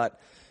out, but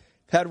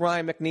had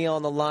Ryan McNeill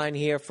on the line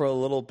here for a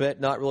little bit.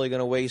 Not really going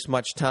to waste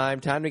much time.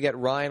 Time to get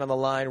Ryan on the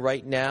line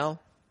right now.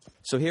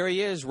 So here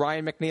he is,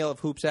 Ryan McNeill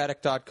of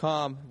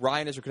HoopsAddict.com.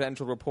 Ryan is a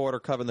credentialed reporter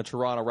covering the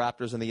Toronto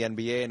Raptors and the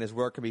NBA, and his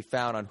work can be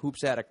found on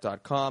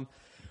HoopsAddict.com.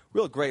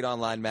 Real great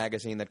online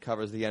magazine that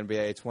covers the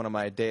NBA. It's one of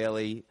my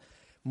daily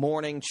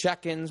morning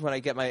check-ins when I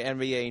get my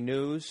NBA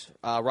news.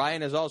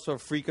 Ryan is also a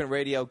frequent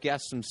radio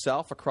guest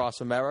himself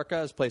across America,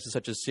 as places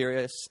such as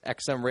Sirius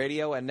XM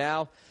Radio and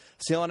now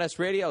CLNS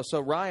Radio. So,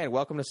 Ryan,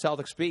 welcome to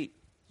Celtics Beat.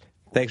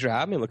 Thanks for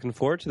having me. Looking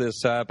forward to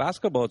this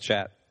basketball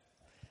chat.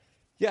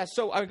 Yeah,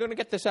 so I'm going to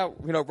get this out,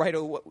 right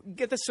away. I'm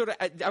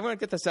going to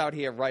get this out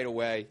here right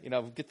away.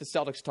 Get the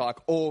Celtics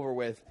talk over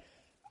with.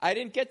 I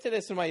didn't get to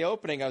this in my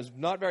opening. I was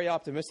not very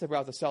optimistic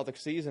about the Celtics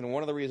season. And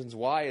one of the reasons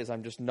why is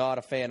I'm just not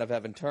a fan of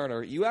Evan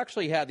Turner. You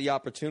actually had the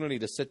opportunity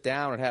to sit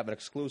down and have an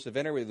exclusive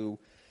interview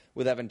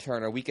with Evan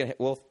Turner.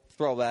 We'll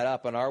throw that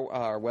up on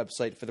our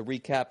website for the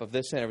recap of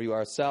this interview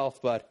ourselves.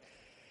 But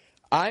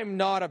I'm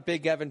not a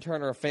big Evan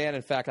Turner fan.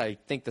 In fact, I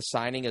think the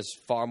signing is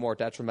far more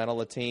detrimental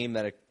to the team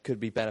than it could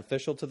be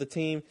beneficial to the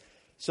team.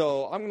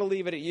 So I'm going to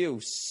leave it at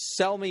you.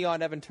 Sell me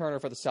on Evan Turner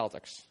for the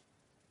Celtics.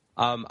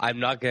 I'm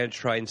not going to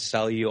try and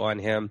sell you on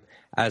him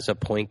as a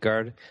point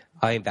guard.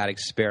 I think that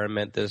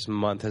experiment this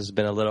month has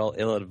been a little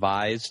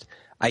ill-advised.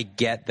 I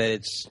get that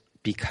it's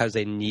because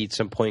they need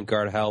some point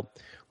guard help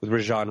with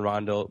Rajon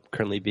Rondo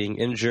currently being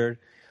injured.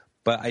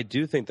 But I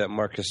do think that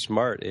Marcus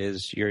Smart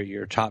is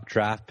your top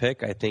draft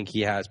pick. I think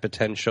he has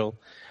potential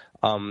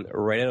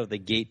right out of the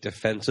gate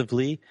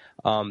defensively.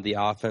 The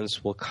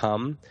offense will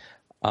come.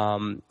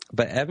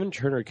 But Evan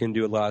Turner can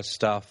do a lot of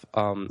stuff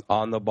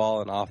on the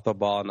ball and off the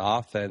ball and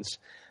offense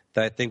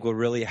that I think will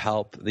really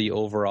help the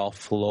overall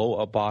flow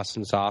of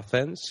Boston's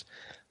offense.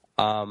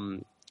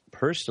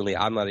 Personally,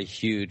 I'm not a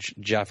huge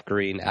Jeff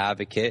Green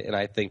advocate, and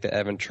I think that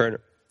Evan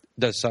Turner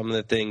does some of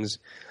the things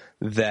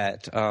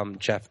that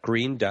Jeff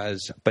Green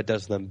does, but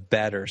does them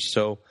better.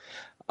 So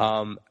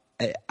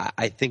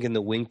I think in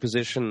the wing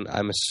position,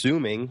 I'm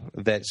assuming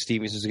that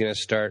Stevens is going to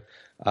start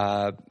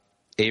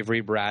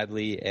Avery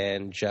Bradley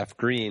and Jeff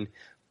Green.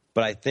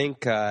 But I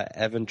think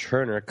Evan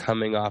Turner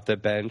coming off the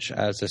bench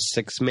as a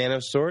sixth man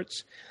of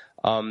sorts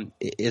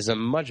is a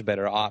much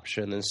better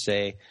option than,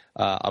 say,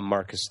 a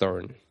Marcus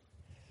Thornton.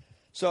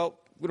 So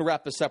I'm going to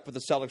wrap this up with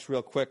the Celtics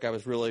real quick. I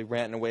was really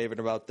ranting and raving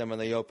about them in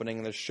the opening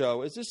of the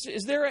show.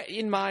 Is there,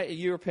 in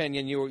your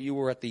opinion, you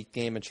were at the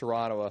game in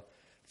Toronto a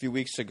few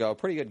weeks ago,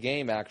 pretty good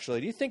game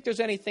actually. Do you think there's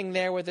anything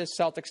there with this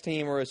Celtics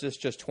team, or is this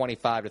just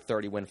 25 to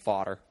 30 win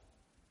fodder?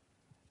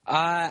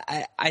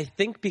 I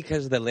think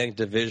because the Atlantic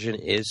Division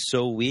is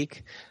so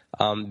weak,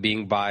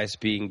 being biased,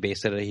 being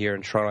based out of here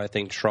in Toronto, I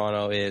think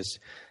Toronto is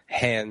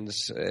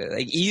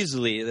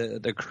easily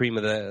the cream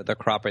of the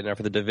crop right now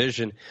for the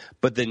division.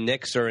 But the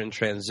Knicks are in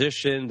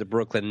transition. The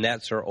Brooklyn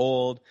Nets are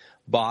old.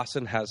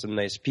 Boston has some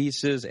nice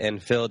pieces,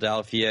 and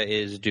Philadelphia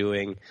is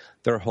doing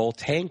their whole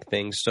tank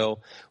thing. So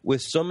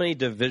with so many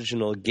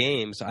divisional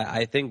games,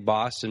 I think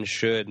Boston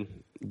should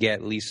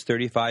get at least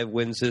 35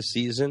 wins this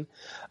season.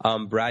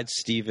 Brad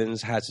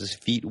Stevens has his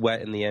feet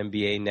wet in the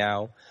NBA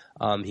now.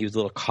 He was a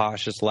little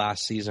cautious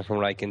last season from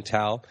what I can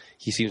tell.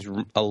 He seems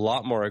a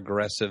lot more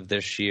aggressive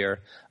this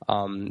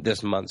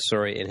month,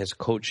 in his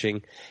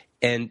coaching.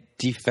 And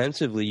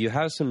defensively, you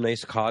have some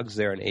nice cogs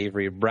there in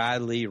Avery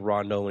Bradley,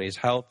 Rondo when he's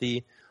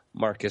healthy,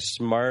 Marcus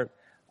Smart.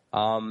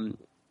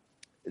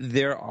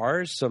 There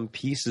are some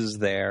pieces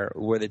there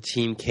where the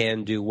team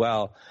can do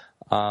well.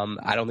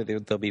 I don't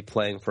think they'll be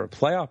playing for a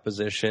playoff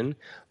position,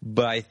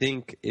 but I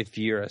think if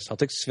you're a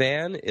Celtics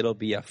fan, it'll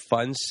be a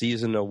fun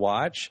season to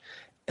watch.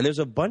 And there's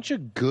a bunch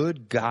of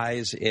good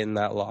guys in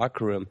that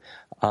locker room.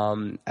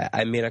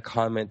 I made a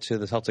comment to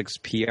the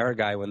Celtics PR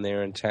guy when they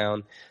were in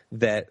town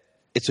that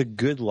it's a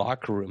good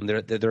locker room.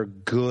 They're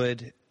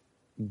good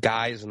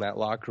guys in that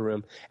locker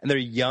room, and they're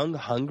young,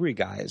 hungry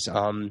guys.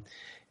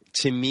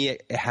 To me,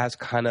 it has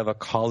kind of a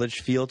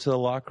college feel to the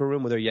locker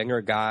room where they're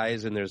younger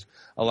guys, and there's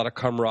a lot of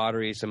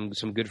camaraderie, some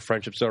good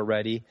friendships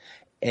already.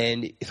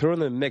 And throw in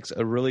the mix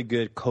a really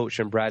good coach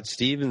in Brad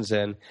Stevens.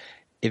 And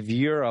if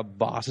you're a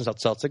Boston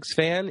Celtics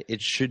fan,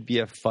 it should be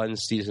a fun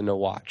season to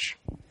watch.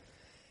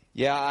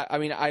 Yeah, I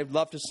mean, I'd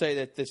love to say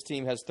that this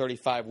team has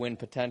 35 win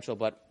potential,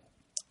 but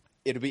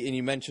it'll be. And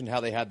you mentioned how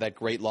they had that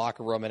great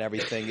locker room and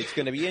everything. It's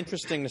going to be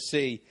interesting to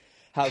see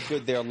how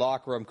good their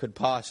locker room could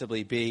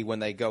possibly be when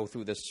they go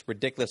through this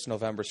ridiculous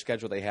November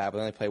schedule they have. They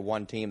only play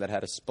one team that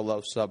had a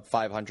below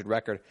sub-500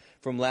 record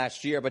from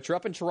last year. But you're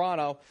up in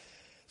Toronto,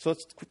 so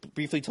let's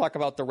briefly talk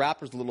about the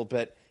Raptors a little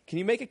bit. Can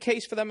you make a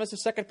case for them as the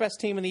second-best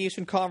team in the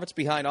Eastern Conference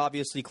behind,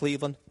 obviously,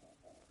 Cleveland?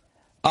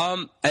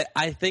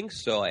 I think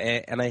so,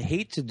 and I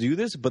hate to do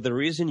this, but the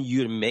reason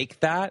you'd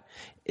make that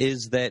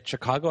is that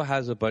Chicago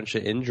has a bunch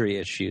of injury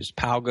issues.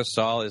 Pau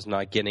Gasol is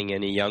not getting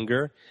any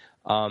younger.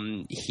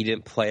 He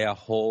didn't play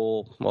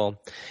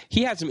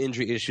he had some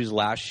injury issues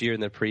last year in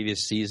the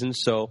previous season.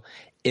 So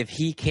if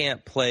he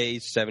can't play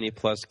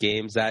 70-plus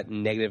games, that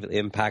negatively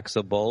impacts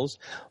the Bulls.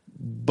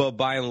 But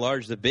by and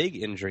large, the big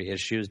injury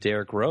issue is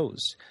Derrick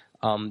Rose.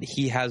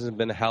 He hasn't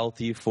been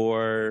healthy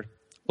for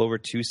over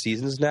 2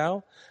 seasons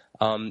now.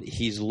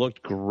 He's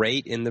looked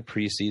great in the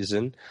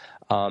preseason.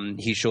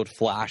 He showed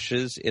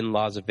flashes in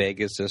Las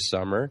Vegas this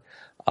summer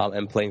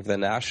and playing for the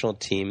national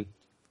team.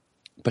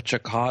 But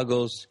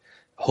Chicago's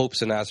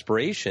hopes and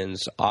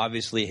aspirations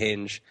obviously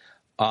hinge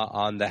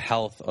on the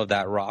health of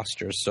that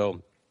roster.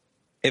 So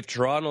if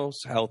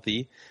Toronto's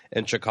healthy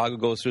and Chicago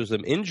goes through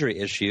some injury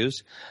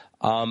issues,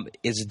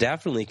 it's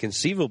definitely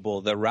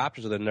conceivable the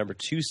Raptors are the number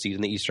 2 seed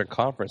in the Eastern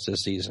Conference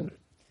this season.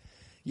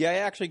 Yeah, I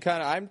actually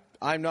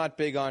I'm not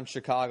big on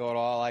Chicago at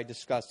all. I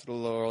discussed it a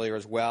little earlier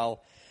as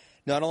well.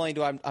 Not only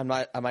am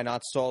I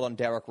not sold on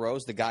Derrick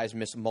Rose, the guy's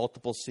missed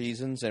multiple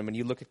seasons, and when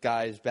you look at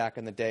guys back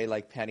in the day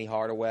like Penny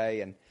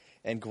Hardaway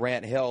and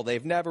Grant Hill,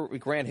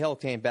 Grant Hill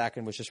came back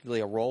and was just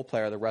really a role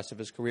player the rest of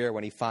his career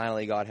when he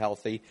finally got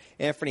healthy.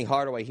 Anthony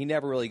Hardaway, he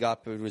never really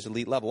got to his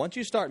elite level. Once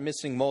you start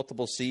missing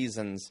multiple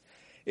seasons,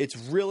 it's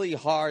really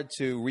hard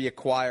to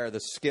reacquire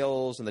the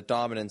skills and the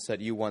dominance that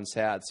you once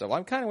had. So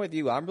I'm kind of with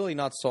you. I'm really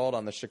not sold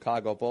on the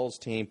Chicago Bulls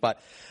team, but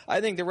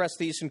I think the rest of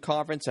the Eastern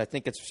Conference, I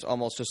think it's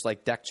almost just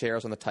like deck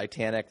chairs on the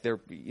Titanic.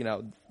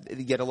 You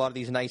get a lot of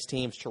these nice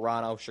teams,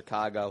 Toronto,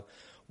 Chicago,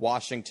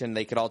 Washington,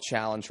 they could all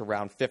challenge for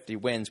around 50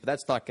 wins, but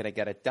that's not going to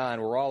get it done.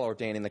 We're all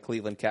ordaining the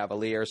Cleveland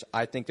Cavaliers.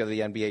 I think they're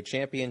the NBA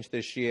champions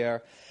this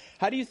year.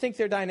 How do you think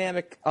their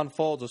dynamic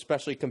unfolds,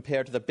 especially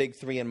compared to the big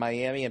three in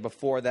Miami? And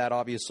before that,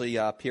 obviously,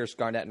 Pierce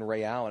Garnett and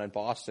Ray Allen in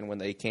Boston when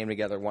they came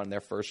together and won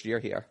their first year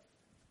here.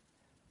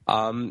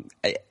 I'm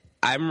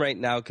right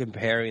now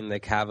comparing the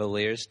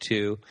Cavaliers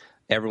to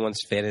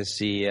everyone's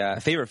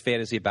favorite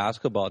fantasy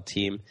basketball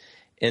team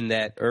in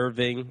that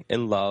Irving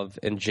and Love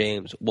and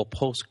James will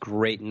post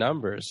great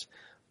numbers,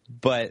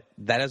 but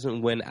that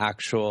doesn't win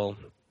actual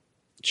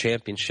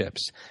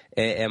championships.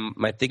 And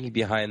my thinking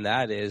behind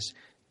that is,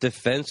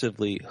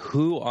 defensively,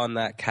 who on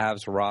that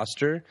Cavs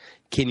roster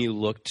can you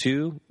look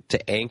to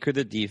anchor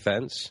the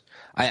defense?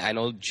 I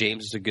know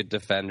James is a good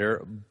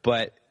defender,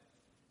 but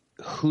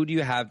who do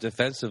you have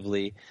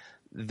defensively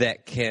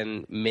that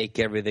can make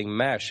everything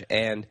mesh?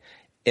 And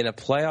in a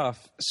playoff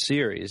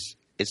series,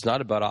 it's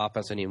not about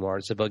offense anymore.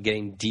 It's about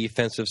getting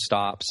defensive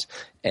stops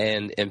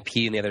and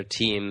impeding the other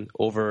team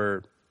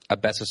over a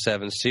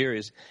best-of-7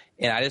 series.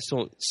 And I just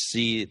don't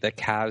see the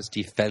Cavs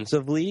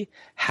defensively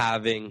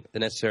having the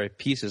necessary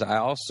pieces. I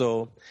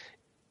also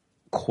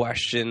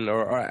question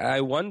or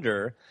I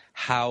wonder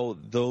how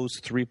those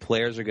 3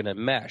 players are going to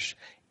mesh.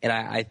 And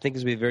I think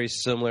it's going to be very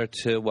similar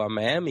to what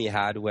Miami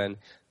had when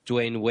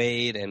Dwayne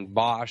Wade and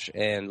Bosh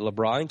and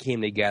LeBron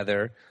came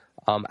together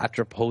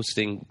after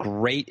posting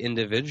great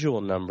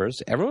individual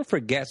numbers. Everyone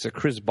forgets that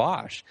Chris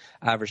Bosh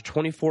averaged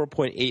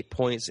 24.8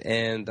 points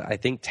and I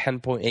think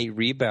 10.8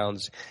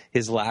 rebounds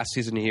his last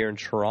season here in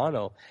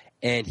Toronto.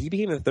 And he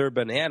became the third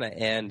banana.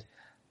 And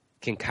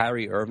can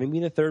Kyrie Irving be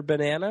the third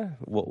banana?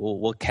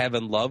 Will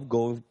Kevin Love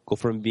go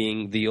from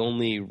being the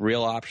only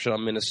real option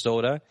on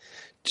Minnesota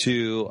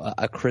to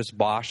a Chris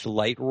Bosh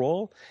light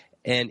role?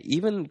 And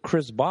even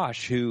Chris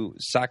Bosh, who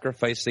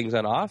sacrificed things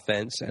on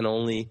offense and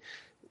only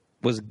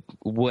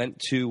went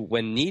to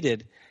when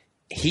needed,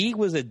 he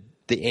was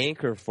the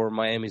anchor for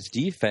Miami's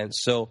defense.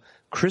 So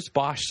Chris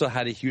Bosh still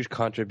had a huge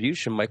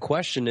contribution. My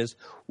question is,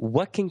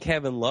 what can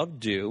Kevin Love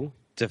do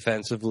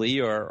defensively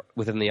or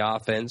within the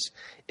offense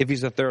if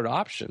he's a third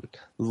option?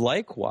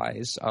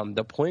 Likewise,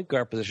 the point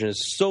guard position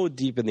is so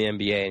deep in the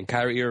NBA, and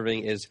Kyrie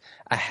Irving is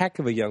a heck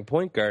of a young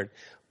point guard.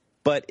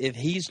 But if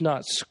he's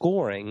not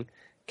scoring,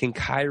 can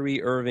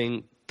Kyrie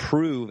Irving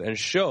prove and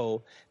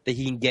show that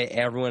he can get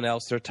everyone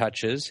else their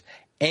touches?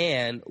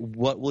 And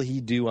what will he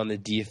do on the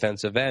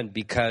defensive end?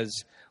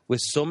 Because with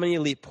so many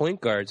elite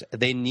point guards,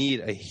 they need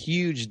a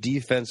huge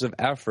defensive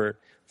effort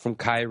from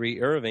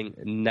Kyrie Irving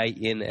night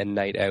in and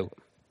night out.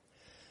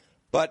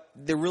 But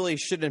there really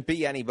shouldn't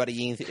be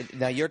anybody.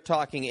 Now, you're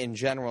talking in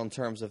general in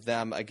terms of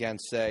them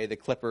against, say, the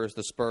Clippers,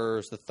 the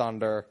Spurs, the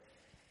Thunder,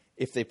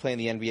 if they play in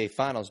the NBA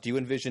Finals. Do you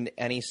envision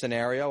any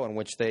scenario in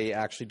which they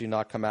actually do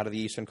not come out of the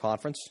Eastern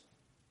Conference?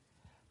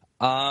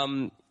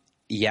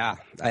 Yeah,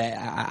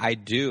 I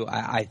do.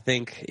 I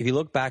think if you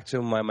look back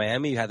to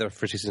Miami, had their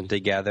first season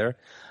together.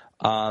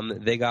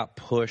 They got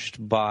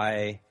pushed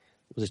by,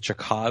 was it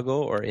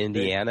Chicago or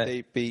Indiana?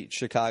 They beat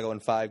Chicago in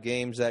 5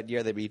 games that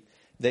year.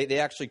 They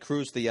actually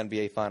cruised the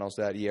NBA Finals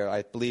that year.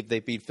 I believe they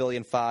beat Philly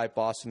in 5,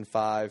 Boston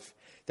 5.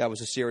 That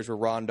was a series where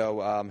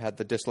Rondo had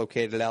the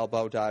dislocated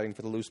elbow diving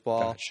for the loose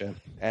ball. Gotcha.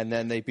 And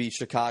then they beat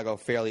Chicago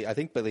fairly. I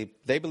think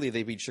they believe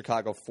they beat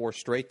Chicago 4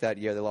 straight that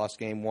year. They lost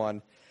game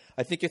 1.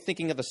 I think you're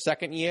thinking of the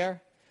second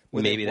year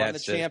when Maybe they won the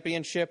that's it.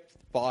 championship.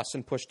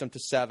 Boston pushed them to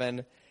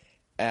 7.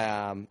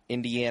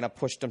 Indiana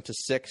pushed them to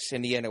 6.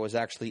 Indiana was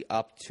actually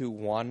up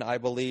 2-1, I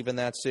believe, in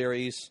that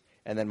series.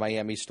 And then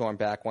Miami stormed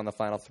back, won the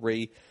final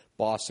 3.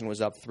 Boston was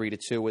up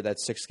 3-2 with that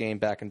 6th game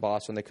back in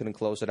Boston. They couldn't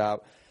close it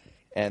out.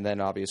 And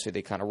then, obviously,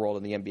 they kind of rolled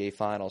in the NBA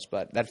Finals.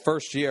 But that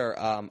first year,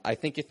 I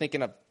think you're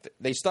thinking of –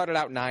 they started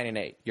out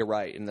 9-8. You're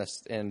right.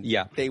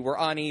 Yeah. They were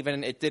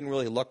uneven. It didn't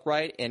really look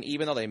right. And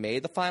even though they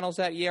made the Finals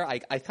that year,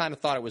 I kind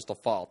of thought it was the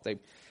fault.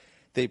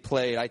 They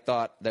played – I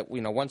thought that,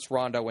 once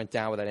Rondo went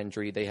down with that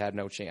injury, they had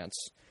no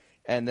chance.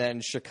 And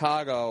then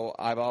Chicago,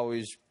 I've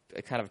always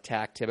kind of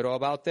attacked Thibodeau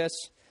about this.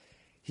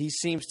 He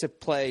seems to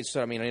play –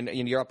 so,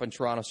 in Europe and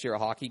Toronto, so you're a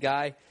hockey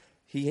guy.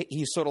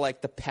 He's sort of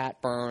like the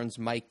Pat Burns,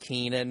 Mike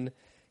Keenan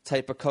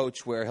type of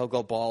coach where he'll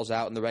go balls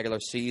out in the regular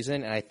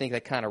season, and I think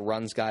that kind of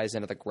runs guys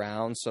into the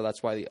ground. So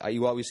that's why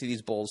you always see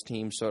these Bulls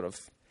teams sort of,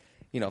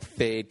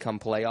 fade come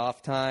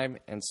playoff time.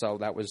 And so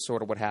that was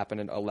sort of what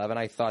happened in 11.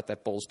 I thought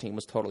that Bulls team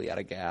was totally out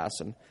of gas,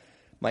 and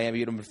Miami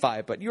would have been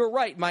 5. But you were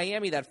right.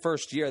 Miami, that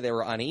first year, they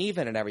were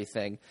uneven and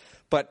everything.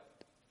 But,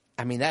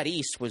 that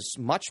East was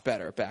much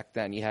better back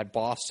then. You had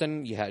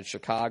Boston, you had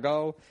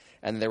Chicago,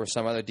 and there were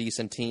some other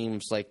decent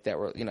teams that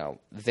were,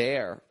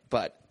 there.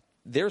 But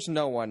there's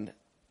no one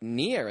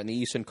near in the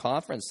Eastern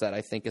Conference that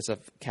I think is of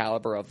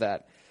caliber of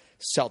that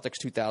Celtics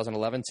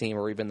 2011 team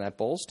or even that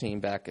Bulls team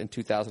back in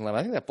 2011.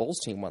 I think that Bulls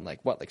team won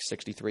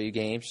 63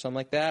 games or something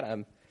like that.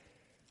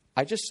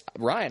 I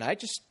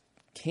just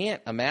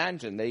can't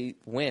imagine they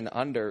win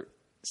under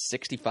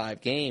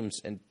 65 games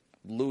and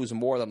lose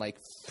more than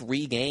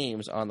 3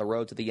 games on the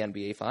road to the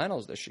NBA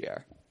Finals this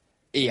year.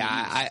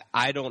 Yeah,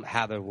 I don't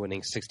have them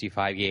winning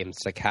 65 games,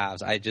 the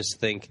Cavs. I just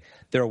think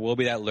there will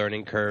be that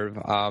learning curve.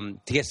 To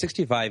get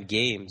 65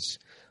 games,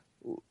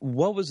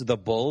 what was the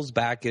Bulls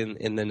back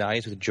in the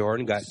 90s with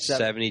Jordan? Got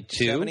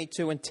 72?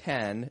 72 and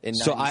 10 in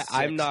 96. So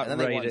I'm not and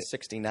then ready they won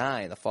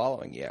 69 the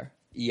following year.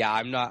 Yeah,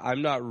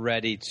 I'm not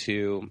ready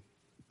to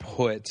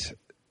put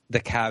the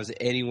Cavs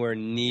anywhere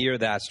near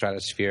that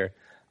stratosphere.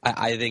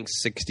 I think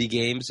 60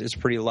 games is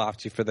pretty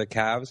lofty for the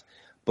Cavs.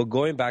 But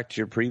going back to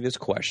your previous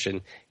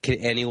question, can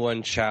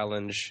anyone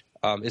challenge?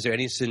 Is there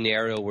any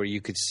scenario where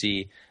you could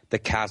see the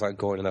Cavs not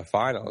going to the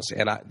finals?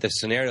 And the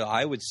scenario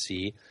I would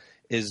see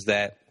is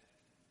that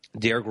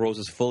Derrick Rose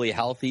is fully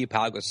healthy,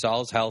 Pau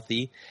Gasol is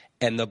healthy,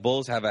 and the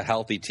Bulls have a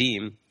healthy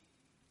team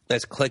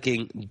that's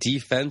clicking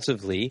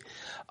defensively,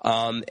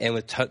 and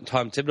with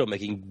Tom Thibodeau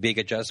making big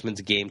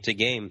adjustments game to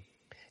game.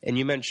 And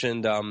you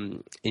mentioned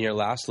in your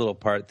last little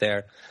part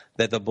there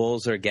that the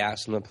Bulls are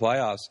gassed in the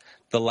playoffs.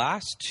 The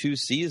last 2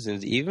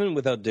 seasons, even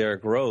without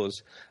Derrick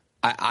Rose,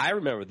 I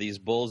remember these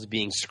Bulls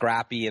being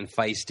scrappy and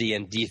feisty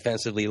and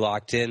defensively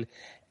locked in.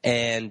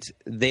 And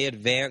they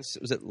advanced,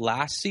 was it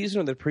last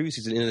season or the previous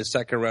season, into the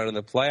second round of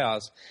the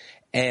playoffs.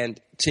 And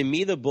to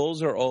me, the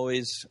Bulls are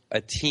always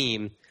a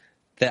team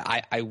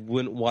that I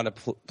wouldn't want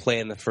to play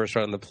in the first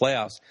round of the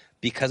playoffs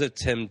because of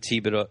Tim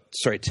Thibodeau's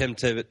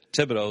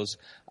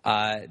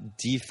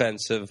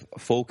defensive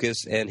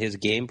focus and his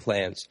game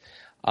plans.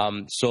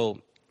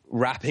 So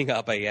wrapping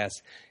up, I guess,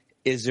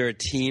 is there a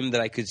team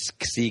that I could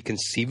see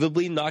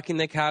conceivably knocking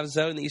the Cavs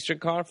out in the Eastern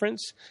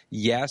Conference?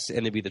 Yes, and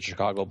it'd be the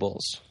Chicago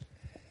Bulls.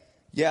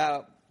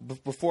 Yeah,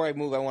 Before I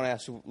move, I want to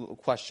ask you a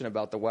question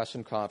about the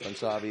Western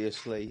Conference,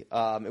 obviously.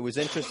 It was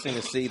interesting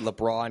to see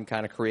LeBron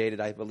kind of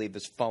created, I believe,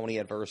 this phony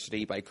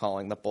adversity by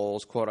calling the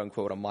Bulls,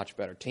 quote-unquote, a much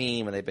better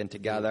team, and they've been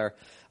together.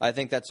 I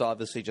think that's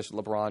obviously just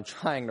LeBron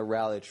trying to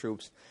rally the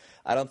troops.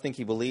 I don't think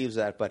he believes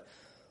that, but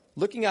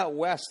looking out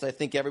west, I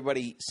think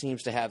everybody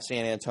seems to have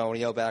San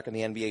Antonio back in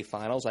the NBA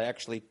Finals. I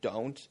actually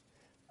don't.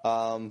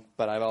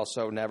 But I've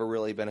also never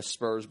really been a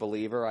Spurs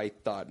believer. I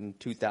thought in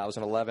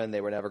 2011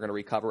 they were never going to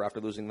recover after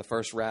losing the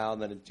first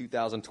round. Then in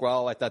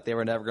 2012, I thought they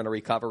were never going to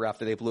recover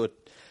after they blew a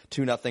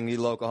 2-0 lead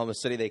to Oklahoma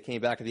City. They came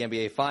back to the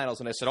NBA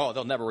Finals, and I said, oh,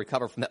 they'll never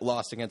recover from that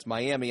loss against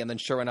Miami. And then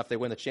sure enough, they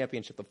win the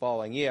championship the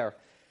following year.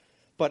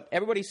 But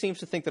everybody seems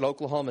to think that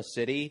Oklahoma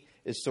City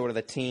is sort of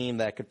the team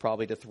that could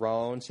probably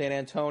dethrone San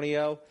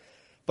Antonio.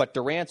 But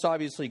Durant's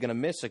obviously going to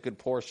miss a good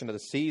portion of the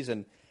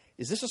season.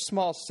 Is this a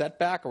small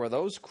setback, or are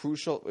those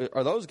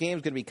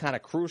games going to be kind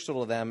of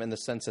crucial to them in the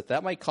sense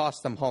that might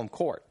cost them home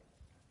court?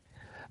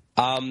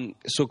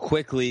 So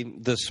quickly,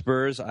 the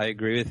Spurs, I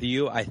agree with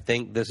you. I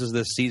think this is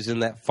the season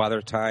that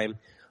Father Time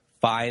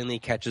finally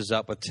catches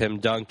up with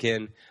Tim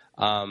Duncan.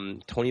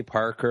 Tony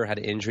Parker had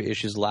injury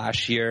issues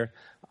last year.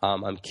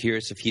 I'm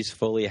curious if he's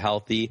fully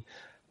healthy.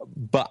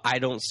 But I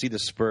don't see the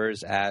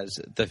Spurs as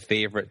the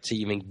favorite to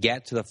even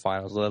get to the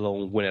finals, let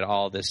alone win it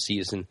all this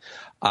season.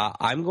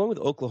 I'm going with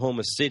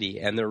Oklahoma City,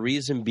 and the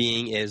reason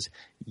being is,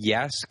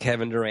 yes,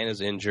 Kevin Durant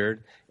is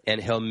injured, and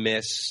he'll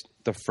miss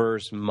the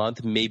first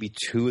month, maybe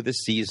 2 of the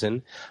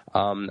season.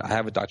 I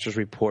have a doctor's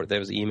report that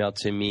was emailed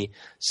to me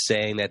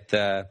saying that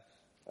the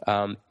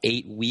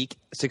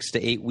 6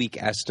 to 8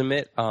 week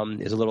estimate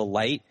is a little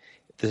light.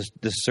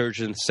 The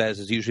surgeon says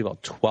it's usually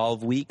about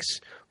 12 weeks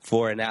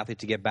for an athlete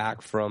to get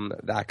back from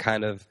that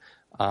kind of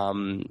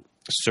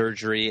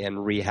surgery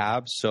and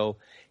rehab. So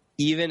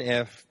even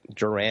if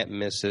Durant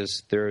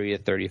misses 30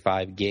 to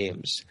 35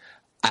 games,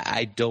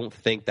 I don't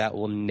think that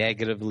will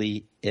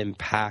negatively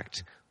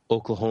impact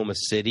Oklahoma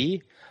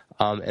City.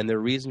 And the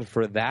reason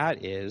for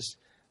that is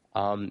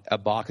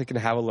Ibaka can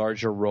have a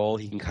larger role.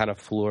 He can kind of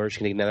flourish,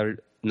 can take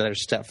another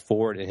step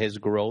forward in his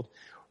growth.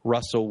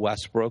 Russell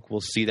Westbrook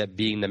will see that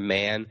being the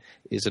man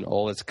isn't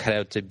all it's cut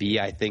out to be.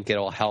 I think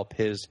it'll help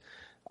his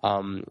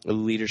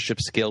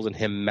leadership skills and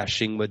him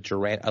meshing with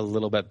Durant a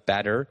little bit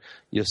better.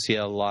 You'll see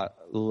a lot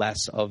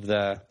less of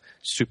the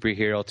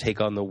superhero take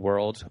on the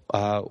world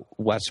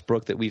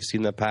Westbrook that we've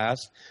seen in the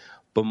past.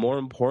 But more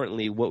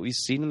importantly, what we've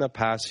seen in the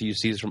past few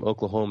seasons from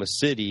Oklahoma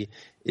City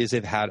is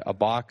they've had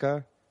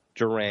Ibaka,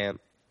 Durant,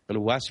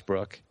 and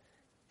Westbrook,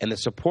 and the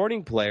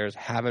supporting players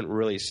haven't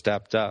really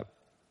stepped up.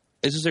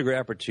 This is a great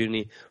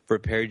opportunity for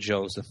Perry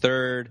Jones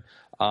III,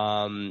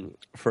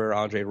 for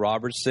Andre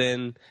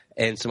Robertson,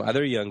 and some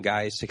other young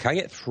guys to kind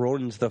of get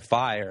thrown into the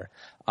fire.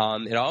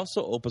 It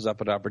also opens up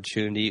an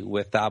opportunity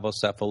with Thabo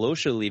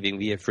Sefolosha leaving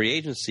via free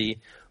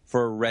agency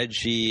for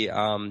Reggie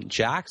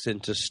Jackson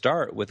to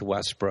start with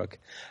Westbrook.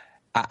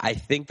 I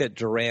think that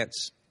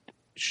Durant's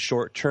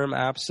short-term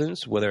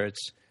absence, whether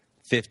it's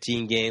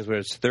 15 games, whether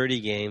it's 30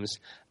 games,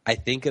 I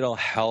think it'll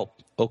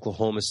help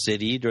Oklahoma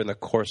City during the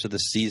course of the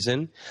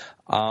season.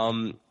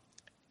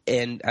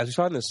 And as we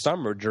saw in the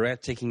summer,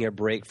 Durant taking a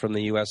break from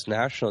the U.S.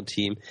 national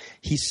team,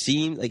 he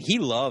seemed like he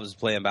loves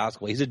playing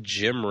basketball. He's a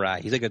gym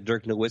rat. He's like a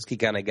Dirk Nowitzki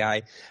kind of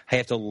guy. I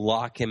have to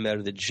lock him out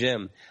of the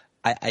gym.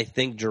 I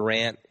think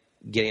Durant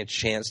getting a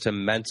chance to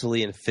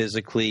mentally and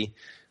physically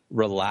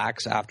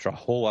relax after a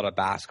whole lot of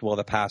basketball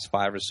the past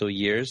 5 or so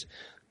years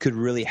could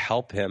really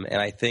help him.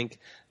 And I think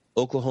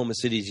Oklahoma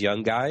City's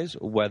young guys,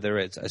 whether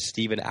it's a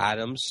Steven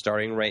Adams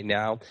starting right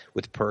now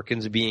with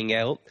Perkins being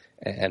out,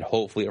 and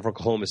hopefully for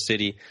Oklahoma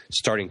City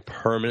starting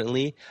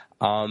permanently,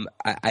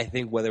 I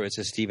think whether it's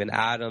a Steven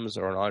Adams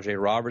or an Andre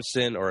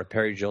Robertson or a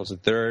Perry Jones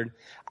III,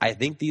 I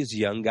think these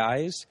young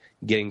guys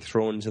getting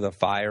thrown into the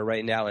fire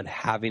right now and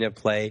having to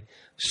play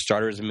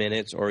starters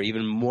minutes or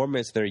even more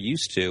minutes than they're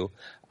used to,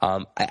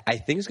 I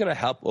think is going to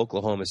help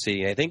Oklahoma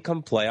City. And I think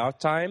come playoff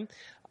time,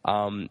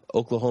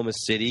 Oklahoma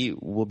City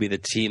will be the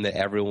team that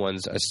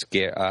everyone's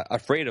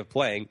afraid of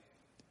playing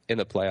in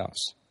the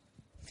playoffs.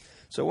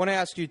 So I want to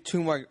ask you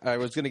 2 more. I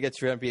was going to get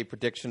to your NBA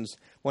predictions.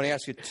 I want to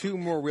ask you 2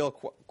 more real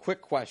quick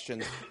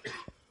questions.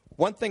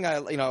 One thing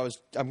I'm going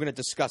to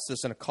discuss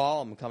this in a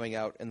column coming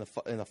out in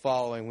the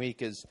following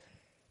week is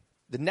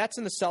the Nets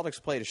and the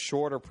Celtics played a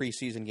shorter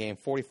preseason game,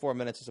 44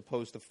 minutes as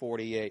opposed to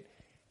 48.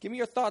 Give me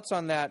your thoughts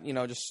on that.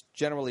 Just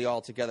generally all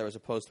together as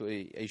opposed to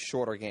a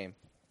shorter game.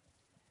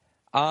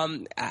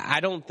 I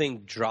don't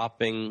think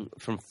dropping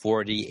from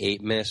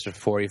 48 minutes to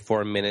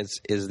 44 minutes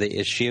is the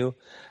issue.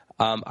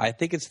 I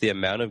think it's the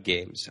amount of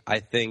games. I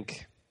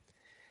think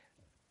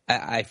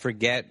I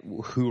forget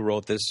who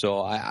wrote this,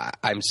 so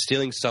I'm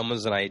stealing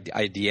someone's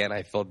idea, and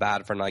I feel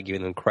bad for not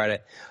giving them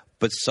credit.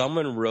 But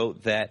someone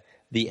wrote that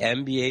the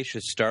NBA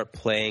should start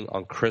playing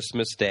on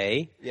Christmas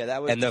Day. Yeah,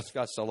 that was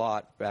discussed a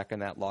lot back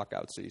in that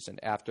lockout season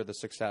after the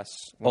success.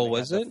 Oh,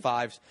 was it?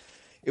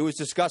 It was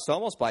discussed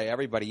almost by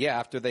everybody, yeah,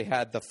 after they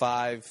had the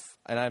 5,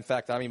 and in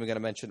fact, I'm even going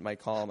to mention it in my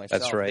column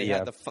myself. That's right,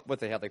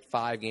 they had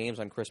 5 games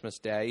on Christmas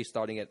Day,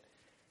 starting at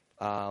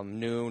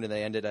noon, and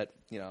they ended at,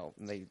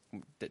 they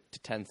did to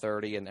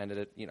 10:30 and ended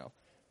at,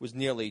 was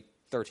nearly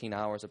 13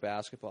 hours of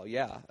basketball.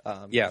 Yeah.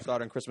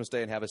 Start on Christmas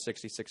Day and have a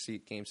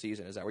 66-game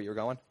season. Is that where you're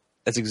going?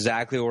 That's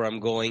exactly where I'm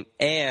going.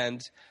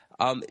 And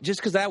just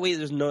because that way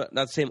there's not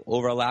the same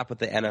overlap with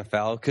the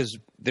NFL, because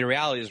the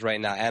reality is right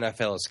now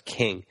NFL is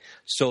king.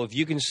 So if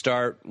you can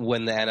start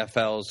when the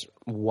NFL's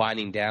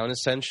winding down,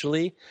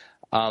 essentially,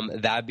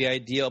 that'd be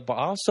ideal. But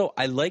also,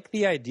 I like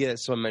the idea that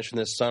someone mentioned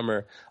this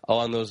summer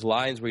along those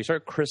lines where you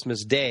start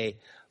Christmas Day,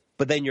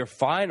 but then your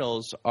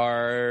finals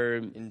are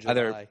in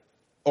July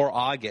or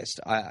August.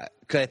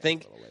 Because I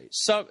think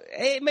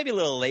maybe a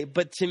little late,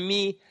 but to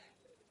me,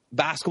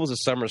 basketball is a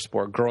summer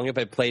sport. Growing up,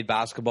 I played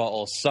basketball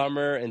all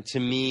summer, and to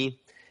me,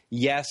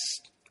 yes,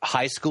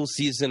 high school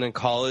season and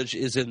college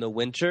is in the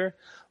winter,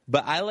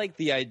 but I like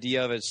the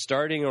idea of it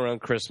starting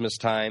around Christmas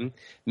time,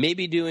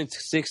 maybe doing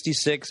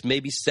 66,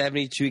 maybe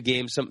 72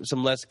 games,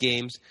 some less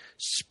games,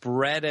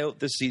 spread out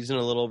the season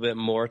a little bit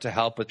more to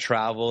help with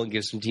travel and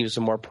give some teams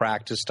some more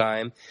practice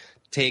time,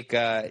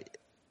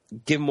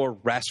 give more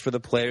rest for the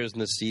players in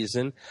the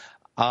season.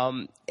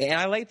 And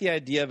I like the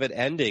idea of it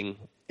ending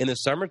in the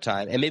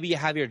summertime, and maybe you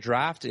have your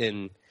draft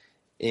in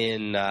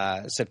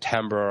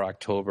September or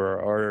October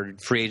or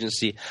free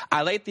agency.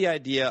 I like the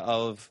idea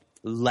of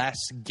less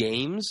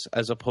games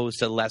as opposed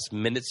to less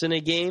minutes in a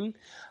game,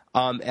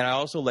 and I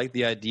also like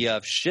the idea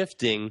of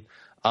shifting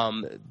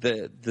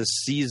the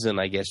season,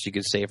 I guess you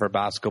could say, for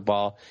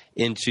basketball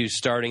into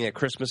starting at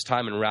Christmas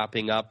time and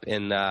wrapping up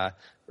in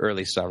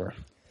early summer.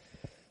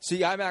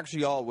 See, I'm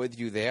actually all with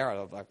you there,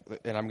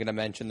 and I'm going to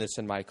mention this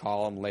in my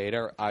column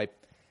later.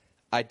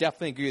 I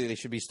definitely agree that they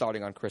should be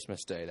starting on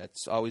Christmas Day.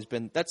 That's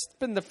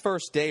been the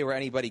first day where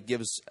anybody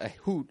gives a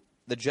hoot,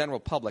 the general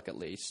public at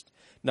least,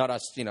 not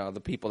us,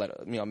 the people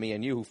that me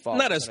and you who follow,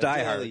 not us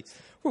diehards,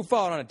 who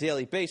follow on a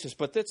daily basis.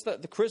 But that's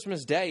the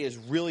Christmas Day is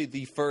really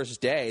the first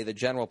day the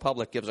general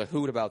public gives a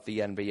hoot about the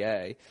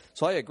NBA.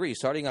 So I agree,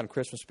 starting on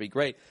Christmas would be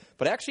great.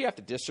 But I actually have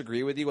to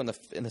disagree with you in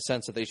the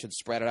sense that they should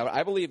spread it out.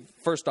 I believe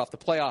first off, the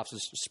playoffs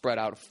is spread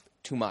out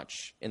too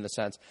much in the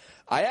sense.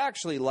 I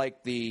actually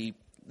like the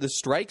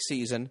strike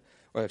season,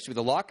 or excuse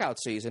me, the lockout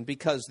season,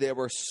 because there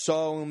were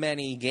so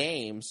many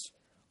games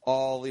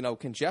all,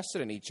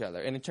 congested in each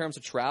other. And in terms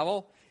of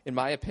travel, in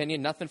my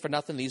opinion, nothing for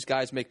nothing, these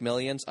guys make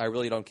millions. I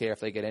really don't care if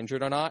they get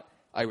injured or not.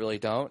 I really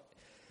don't.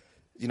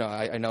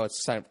 I know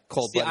it's kind of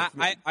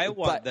cold-blooded. I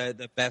want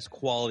the best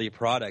quality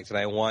product, and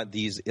I want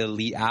these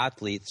elite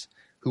athletes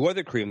who are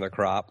the cream of the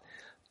crop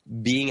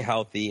being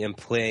healthy and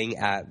playing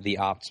at the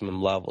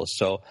optimum level.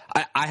 So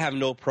I have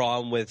no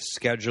problem with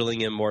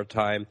scheduling in more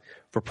time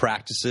for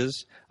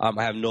practices.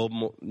 I have no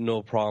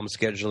problem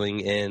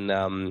scheduling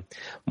in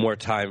more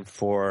time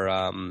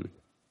for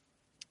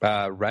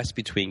rest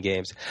between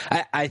games.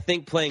 I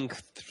think playing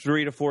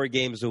 3 to 4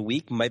 games a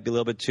week might be a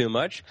little bit too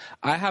much.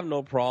 I have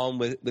no problem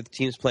with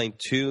teams playing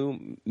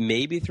 2,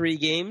 maybe 3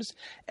 games,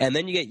 and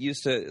then you get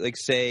used to, like,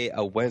 say,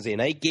 a Wednesday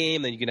night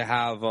game, then you're going to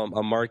have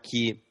a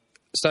marquee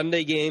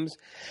Sunday games,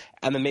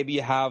 and then maybe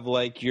you have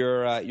like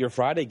your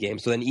Friday game.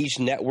 So then each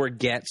network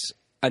gets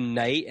a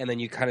night, and then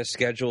you kind of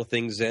schedule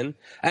things in.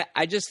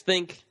 I just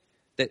think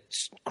that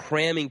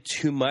cramming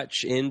too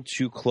much in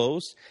too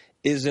close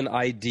isn't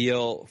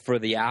ideal for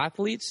the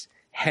athletes,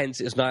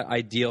 hence is not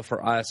ideal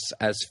for us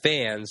as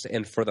fans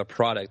and for the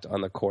product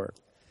on the court.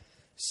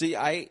 See,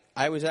 I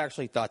was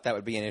actually thought that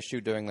would be an issue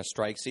during the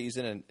strike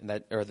season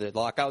or the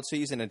lockout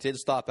season. It did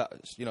start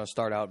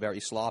out very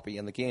sloppy,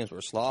 and the games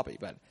were sloppy.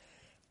 But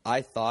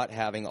I thought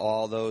having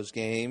all those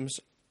games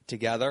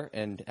together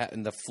and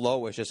the flow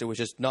was just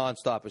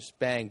nonstop. It was just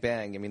bang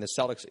bang. I mean, the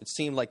Celtics, it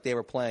seemed like they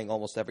were playing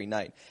almost every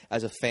night.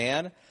 As a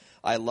fan,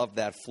 I loved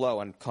that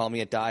flow. And call me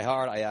a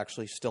diehard, I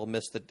actually still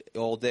miss the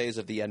old days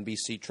of the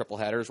NBC triple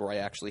headers where I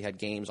actually had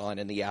games on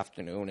in the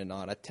afternoon and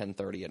not at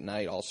 10:30 at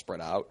night, all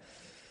spread out.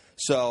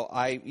 So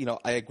I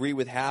agree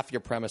with half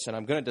your premise, and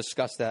I'm going to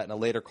discuss that in a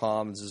later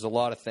column. There's a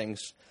lot of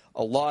things,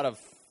 a lot of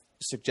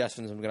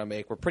suggestions I'm going to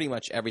make where pretty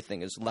much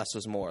everything is less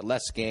is more.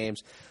 Less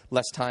games,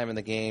 less time in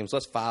the games,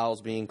 less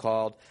fouls being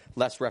called,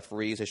 less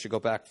referees. They should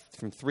go back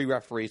from 3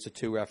 referees to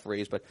 2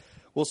 referees. But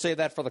we'll save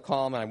that for the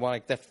column, and I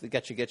want to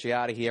definitely get you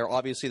out of here.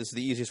 Obviously, this is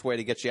the easiest way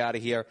to get you out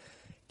of here.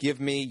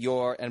 Give me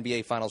your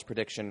NBA Finals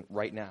prediction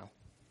right now.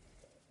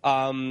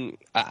 I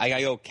got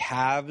to go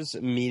Cavs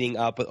meeting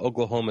up with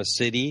Oklahoma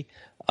City.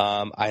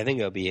 I think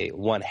it'll be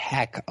one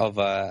heck of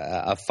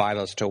a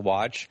finals to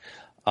watch.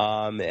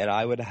 And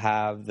I would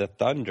have the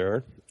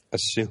Thunder,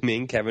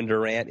 assuming Kevin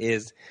Durant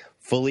is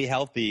fully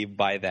healthy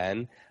by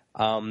then,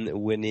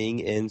 winning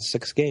in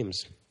 6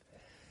 games.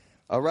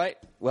 All right.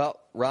 Well,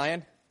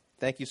 Ryan,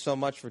 thank you so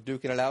much for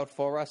duking it out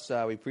for us.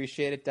 We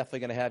appreciate it. Definitely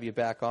going to have you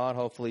back on,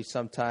 hopefully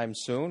sometime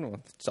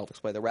soon.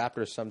 Celtics play the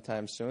Raptors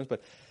sometime soon.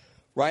 But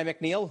Ryan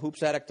McNeill,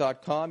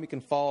 hoopsaddict.com. You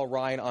can follow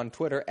Ryan on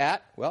Twitter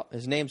at,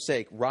 his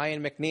namesake,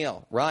 Ryan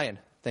McNeill. Ryan,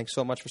 thanks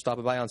so much for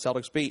stopping by on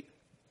Celtics Beat.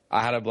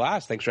 I had a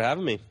blast. Thanks for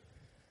having me.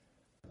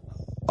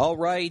 All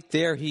right,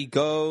 there he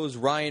goes,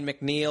 Ryan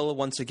McNeill,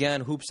 once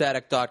again,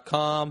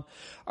 hoopsaddict.com.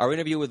 Our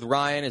interview with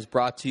Ryan is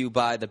brought to you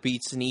by the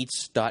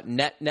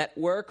beatsandeats.net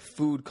network,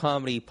 food,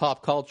 comedy,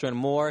 pop culture, and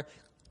more.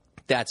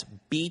 That's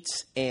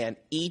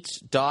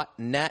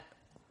beatsandeats.net.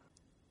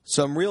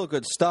 Some real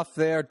good stuff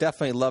there.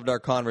 Definitely loved our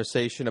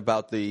conversation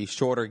about the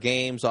shorter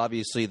games.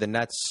 Obviously, the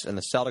Nets and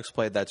the Celtics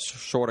played that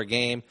shorter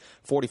game,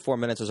 44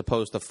 minutes as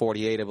opposed to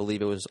 48. I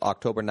believe it was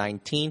October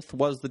 19th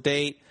was the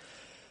date.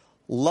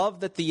 Love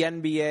that the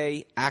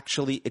NBA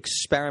actually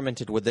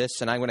experimented with this,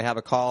 and I'm going to have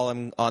a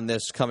column on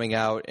this coming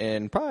out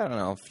in probably,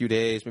 a few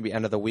days, maybe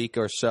end of the week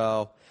or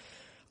so.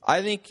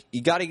 I think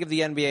you got to give the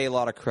NBA a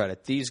lot of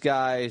credit. These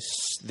guys,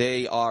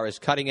 they are as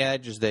cutting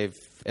edge as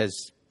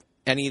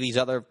any of these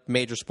other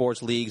major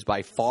sports leagues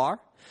by far.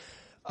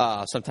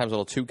 Sometimes a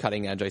little too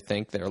cutting edge, I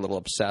think. They're a little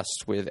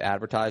obsessed with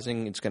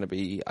advertising. It's going to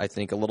be, I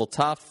think, a little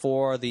tough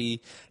for the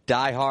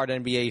diehard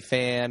NBA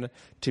fan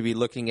to be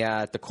looking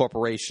at the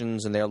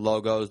corporations and their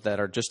logos that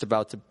are just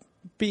about to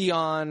be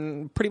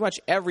on pretty much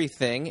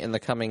everything in the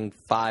coming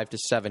 5 to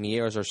 7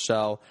 years or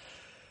so.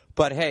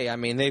 But, hey, I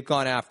mean, they've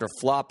gone after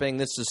flopping.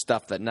 This is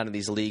stuff that none of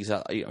these leagues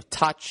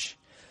touch.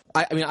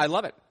 I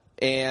love it.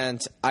 And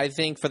I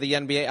think for the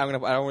NBA, I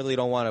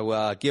don't want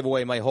to give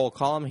away my whole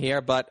column here,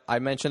 but I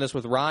mentioned this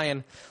with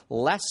Ryan.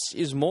 Less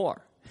is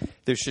more.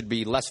 There should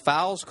be less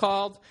fouls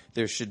called.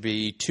 There should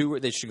be two.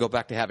 They should go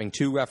back to having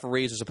 2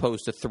 referees as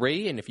opposed to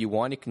 3. And if you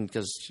want, you can,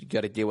 because you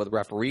got to deal with the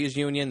referees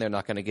union. They're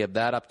not going to give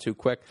that up too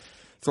quick.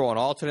 Throw an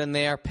alternate in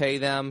there, pay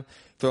them,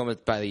 throw them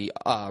by the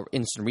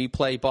instant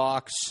replay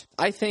box.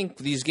 I think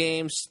these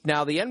games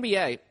now, the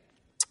NBA.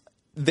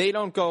 They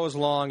don't go as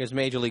long as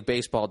Major League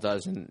Baseball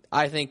does, and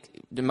I think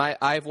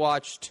I've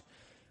watched.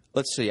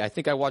 Let's see, I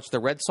think I watched the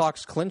Red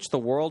Sox clinch the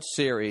World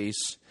Series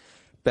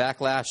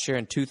back last year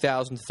in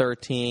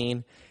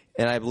 2013,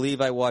 and I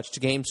believe I watched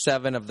Game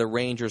 7 of the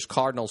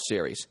Rangers-Cardinals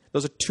series.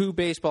 Those are 2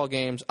 baseball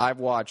games I've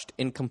watched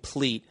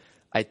incomplete,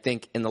 I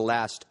think, in the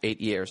last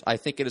 8 years. I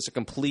think it is a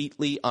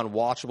completely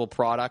unwatchable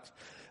product.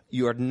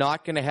 You are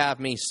not going to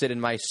have me sit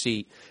in my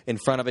seat in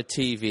front of a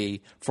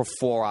TV for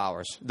 4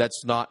 hours.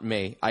 That's not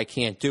me. I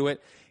can't do it.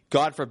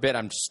 God forbid,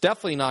 I'm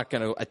definitely not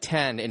going to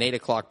attend an 8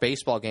 o'clock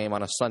baseball game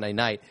on a Sunday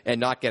night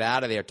and not get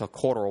out of there till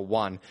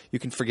 1:15. You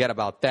can forget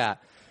about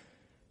that.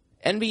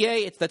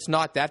 NBA, that's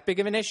not that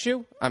big of an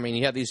issue. I mean,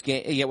 you have these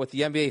games. With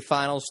the NBA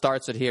Finals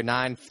starts at here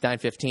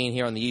 9:15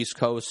 here on the East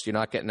Coast. You're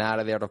not getting out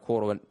of there till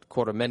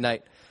quarter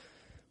midnight.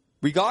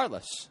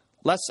 Regardless,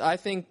 I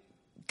think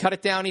cut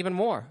it down even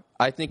more.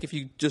 I think if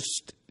you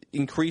just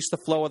increase the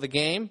flow of the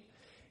game,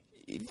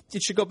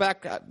 it should go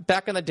back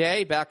in the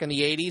day, back in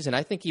the 80s, and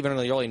I think even in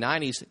the early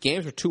 90s,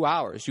 games were 2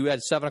 hours. You had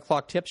 7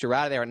 o'clock tips. You're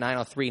out of there at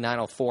 9:03,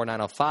 9:04,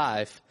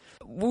 9:05.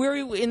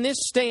 We're in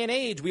this day and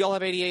age, we all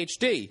have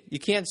ADHD. You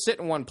can't sit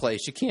in one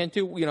place. You can't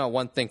do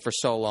one thing for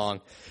so long.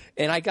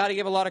 And I got to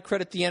give a lot of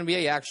credit to the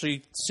NBA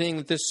actually seeing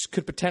that this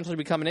could potentially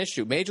become an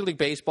issue. Major League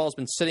Baseball has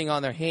been sitting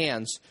on their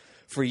hands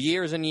for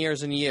years and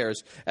years and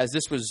years as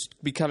this was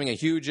becoming a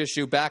huge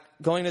issue back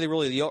going to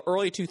the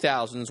early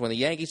 2000s when the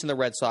Yankees and the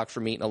Red Sox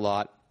were meeting a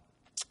lot.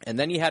 And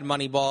then you had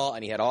Moneyball,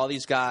 and you had all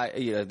these guys,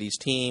 these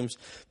teams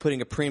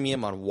putting a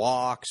premium on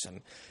walks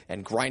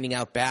and grinding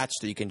out bats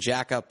so you can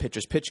jack up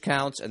pitchers' pitch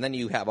counts. And then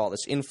you have all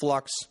this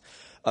influx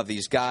of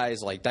these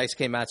guys like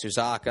Daisuke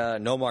Matsuzaka,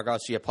 Nomar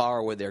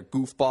Garciaparra with their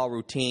goofball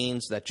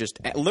routines that just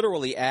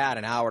literally add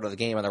an hour to the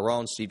game on their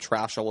own. Steve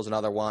Trashel was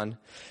another one.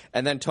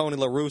 And then Tony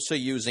La Russa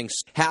using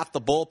half the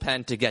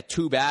bullpen to get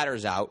 2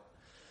 batters out.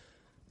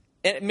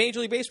 And Major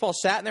League Baseball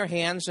sat in their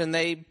hands, and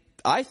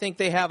I think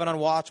they have an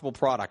unwatchable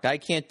product. I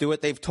can't do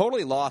it. They've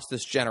totally lost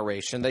this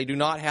generation. They do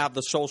not have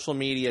the social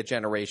media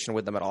generation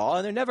with them at all,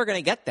 and they're never going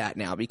to get that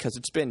now because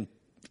it's been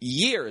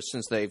years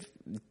since they've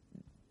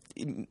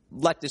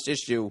let this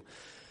issue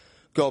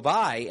go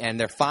by, and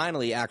they're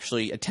finally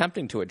actually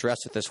attempting to address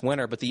it this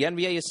winter. But the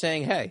NBA is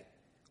saying, hey,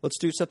 let's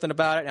do something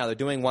about it. Now, they're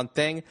doing one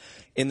thing.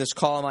 In this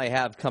column I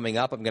have coming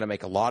up, I'm going to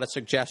make a lot of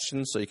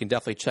suggestions, so you can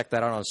definitely check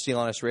that out on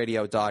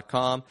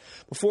CLNSradio.com.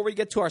 Before we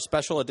get to our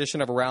special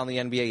edition of Around the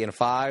NBA in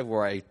 5,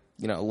 where I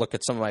look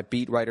at some of my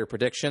beat writer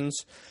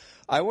predictions,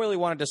 I really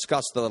want to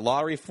discuss the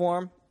law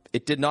reform.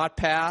 It did not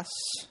pass.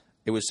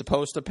 It was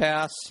supposed to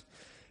pass.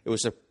 It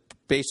was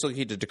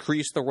basically to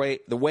decrease the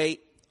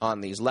weight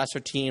on these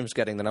lesser teams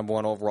getting the number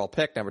 1 overall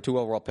pick, number 2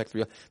 overall pick,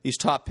 these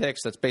top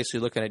picks. That's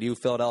basically looking at you,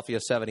 Philadelphia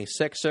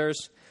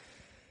 76ers.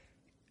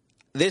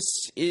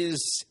 This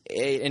is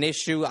an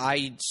issue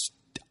I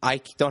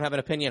don't have an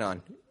opinion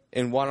on.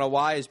 And want to know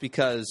why is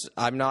because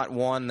I'm not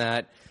one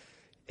that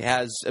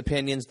has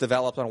opinions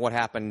developed on what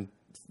happened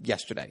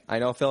yesterday. I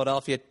know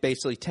Philadelphia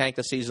basically tanked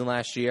the season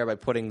last year by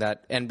putting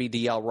that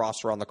NBDL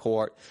roster on the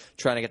court,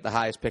 trying to get the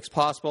highest picks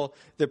possible.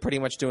 They're pretty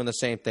much doing the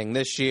same thing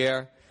this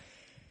year.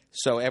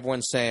 So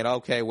everyone's saying,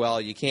 okay,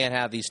 well, you can't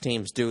have these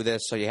teams do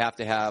this, so you have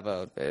to have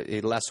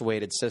a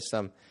less-weighted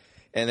system.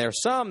 And there are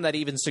some that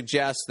even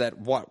suggest that,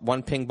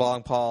 one ping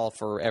pong ball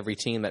for every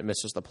team that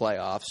misses the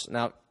playoffs.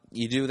 Now,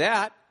 you do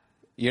that,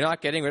 You're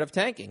not getting rid of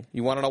tanking.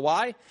 You want to know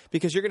why?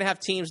 Because you're going to have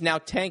teams now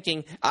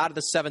tanking out of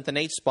the 7th and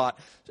 8th spot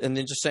and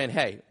then just saying,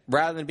 hey,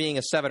 rather than being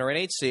a 7 or an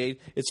 8 seed,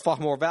 it's far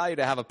more value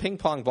to have a ping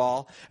pong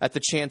ball at the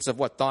chance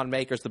of Don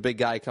Maker's the big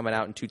guy coming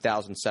out in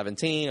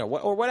 2017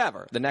 or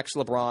whatever, the next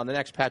LeBron, the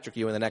next Patrick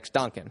Ewing, the next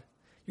Duncan.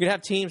 You're going to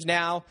have teams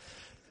now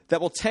that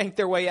will tank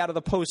their way out of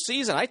the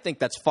postseason. I think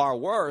that's far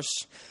worse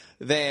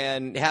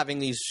than having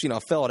these,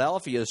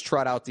 Philadelphia's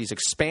trot out these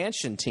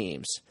expansion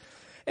teams.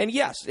 And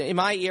yes, am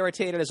I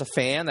irritated as a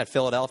fan that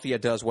Philadelphia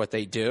does what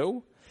they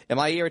do? Am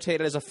I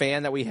irritated as a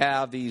fan that we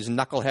have these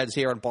knuckleheads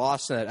here in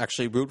Boston that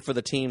actually root for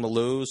the team to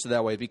lose so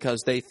that way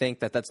because they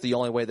think that that's the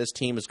only way this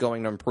team is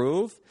going to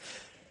improve?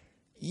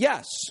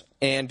 Yes.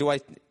 And do I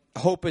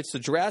hope it's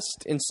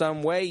addressed in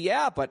some way?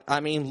 Yeah, but,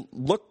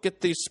 look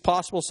at these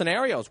possible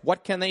scenarios.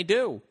 What can they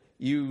do?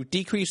 You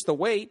decrease the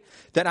weight,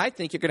 then I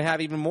think you're going to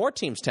have even more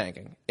teams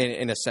tanking,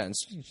 in a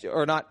sense.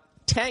 Or not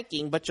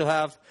tanking, but you'll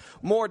have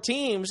more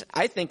teams,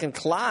 I think,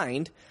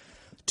 inclined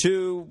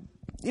to,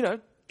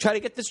 try to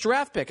get this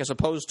draft pick as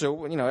opposed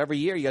to, every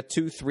year you got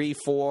 2, 3,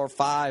 4,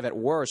 5 at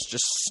worst,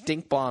 just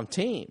stink bomb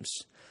teams.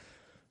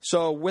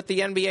 So what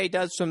the NBA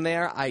does from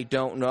there, I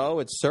don't know.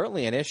 It's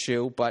certainly an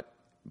issue, but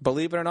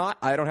believe it or not,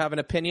 I don't have an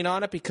opinion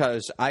on it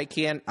because I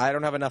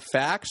don't have enough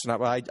facts.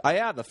 I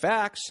have the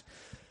facts,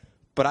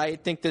 but I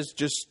think there's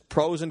just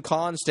pros and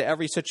cons to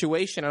every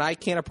situation, and I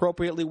can't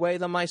appropriately weigh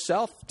them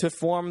myself to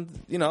form,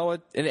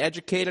 an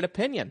educated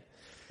opinion.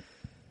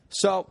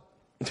 So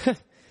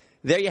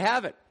there you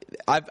have it.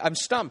 I'm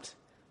stumped,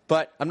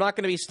 but I'm not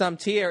going to be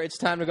stumped here. It's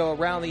time to go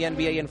around the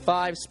NBA in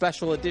 5,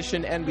 special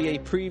edition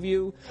NBA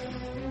preview.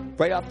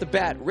 Right off the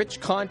bat,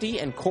 Rich Conti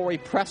and Corey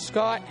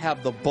Prescott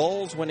have the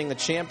Bulls winning the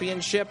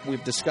championship.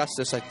 We've discussed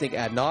this, I think,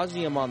 ad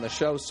nauseum on the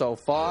show so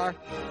far.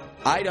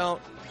 I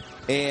don't.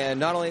 And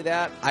not only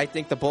that, I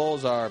think the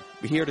Bulls are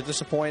here to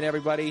disappoint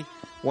everybody.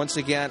 Once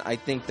again, I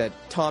think that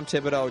Tom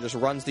Thibodeau just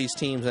runs these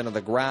teams into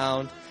the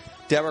ground.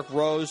 Derrick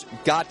Rose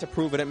got to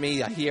prove it at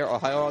me. I hear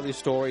all these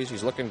stories.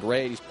 He's looking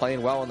great. He's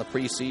playing well in the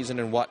preseason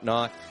and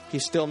whatnot. He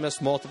still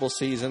missed multiple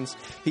seasons.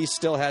 He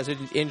still has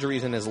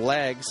injuries in his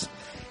legs.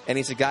 And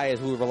he's a guy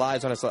who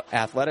relies on his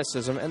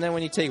athleticism. And then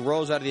when you take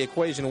Rose out of the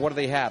equation, what do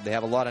they have? They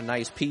have a lot of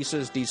nice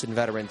pieces, decent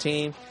veteran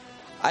team.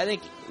 I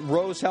think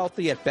Rose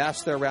healthy at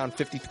best, they're around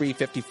 53,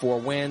 54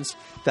 wins.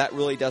 That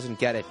really doesn't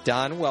get it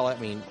done. Well,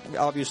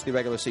 obviously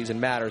regular season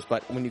matters,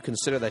 but when you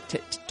consider that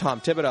Tom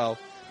Thibodeau,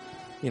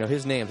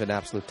 his name's an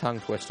absolute tongue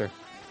twister.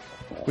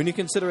 When you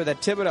consider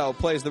that Thibodeau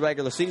plays the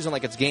regular season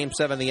like it's Game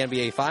 7 of the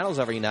NBA Finals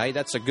every night,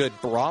 that's a good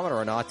barometer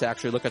or not to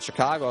actually look at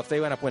Chicago. If they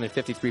went up winning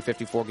 53,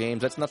 54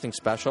 games, that's nothing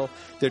special.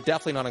 They're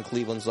definitely not on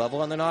Cleveland's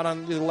level, and they're not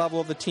on the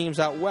level of the teams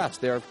out west.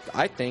 They're,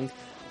 I think,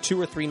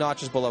 2 or 3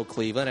 notches below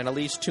Cleveland and at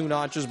least 2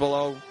 notches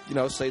below,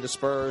 say the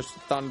Spurs,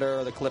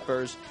 Thunder, the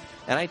Clippers.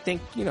 And I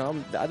think,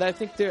 I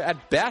think they're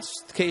at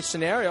best case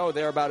scenario,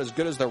 they're about as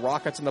good as the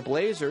Rockets and the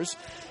Blazers.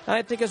 And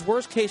I think as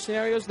worst case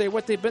scenarios, they're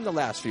what they've been the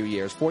last few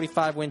years.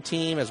 45-win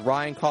team, as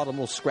Ryan called them,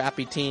 a little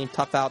scrappy team,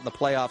 tough out in the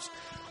playoffs,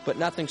 but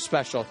nothing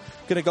special.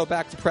 Going to go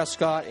back to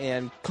Prescott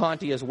and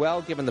Conti as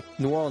well, giving the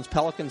New Orleans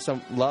Pelicans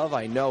some love.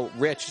 I know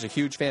Rich is a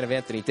huge fan of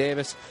Anthony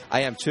Davis.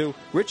 I am too.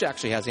 Rich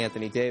actually has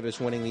Anthony Davis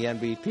winning the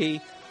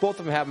MVP. Both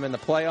of them have him in the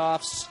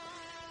playoffs.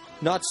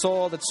 Not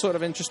sold. It's sort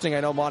of interesting.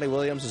 I know Monty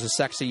Williams is a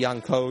sexy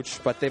young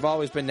coach, but they've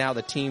always been now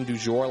the team du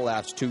jour the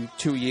last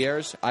two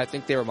years. I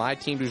think they were my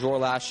team du jour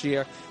last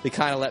year. They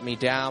kind of let me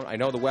down. I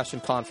know the Western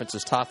Conference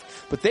is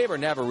tough, but they were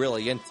never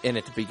really in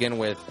it to begin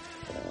with.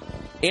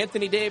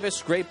 Anthony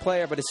Davis, great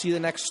player, but is he the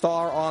next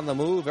star on the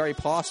move? Very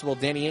possible.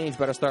 Danny Ainge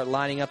better start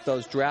lining up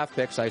those draft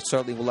picks. I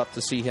certainly would love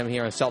to see him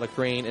here in Celtic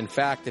Green. In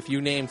fact, if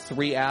you name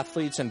 3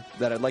 athletes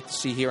that I'd like to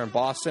see here in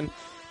Boston,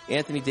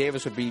 Anthony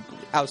Davis would be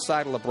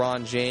outside of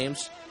LeBron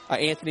James.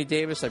 Anthony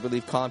Davis, I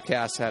believe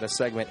Comcast had a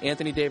segment.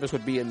 Anthony Davis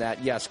would be in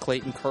that, yes,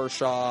 Clayton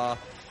Kershaw,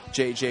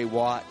 J.J.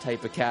 Watt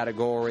type of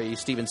category,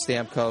 Steven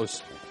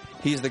Stamkos.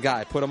 He's the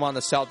guy. Put him on the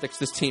Celtics.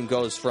 This team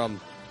goes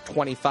from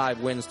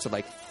 25 wins to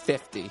like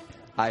 50,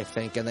 I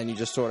think, and then you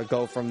just sort of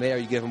go from there.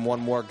 You give him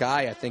one more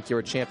guy, I think you're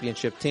a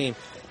championship team.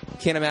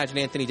 Can't imagine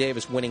Anthony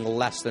Davis winning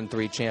less than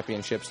 3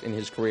 championships in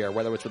his career,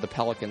 whether it's with the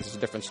Pelicans is a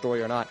different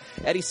story or not.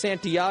 Eddie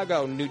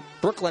Santiago,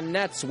 Brooklyn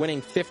Nets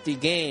winning 50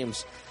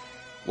 games.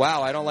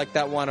 Wow, I don't like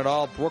that one at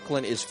all.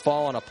 Brooklyn is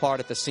falling apart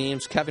at the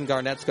seams. Kevin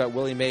Garnett's got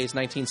Willie Mays'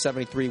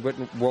 1973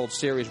 World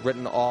Series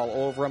written all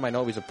over him. I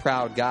know he's a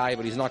proud guy,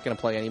 but he's not going to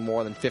play any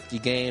more than 50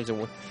 games.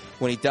 And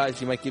when he does,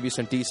 he might give you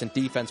some decent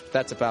defense, but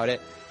that's about it.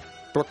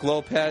 Brook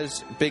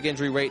Lopez, big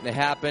injury waiting to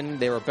happen.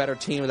 They were a better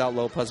team without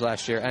Lopez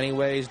last year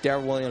anyways.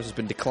 Darren Williams has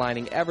been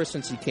declining ever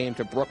since he came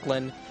to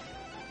Brooklyn.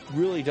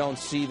 Really don't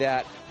see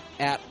that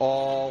at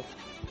all.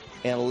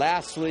 And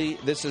lastly,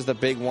 this is the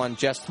big one.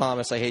 Jess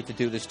Thomas, I hate to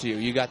do this to you.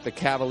 You got the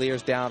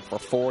Cavaliers down for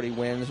 40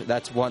 wins.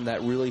 That's one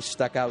that really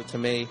stuck out to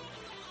me.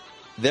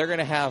 They're going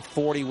to have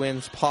 40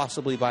 wins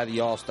possibly by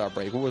the All-Star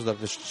break. What was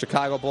the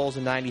Chicago Bulls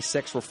in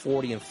 96 were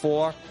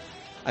 40-4.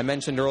 I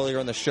mentioned earlier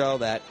in the show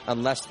that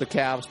unless the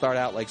Cavs start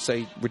out like,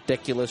 say,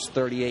 ridiculous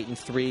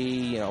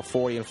 38-3,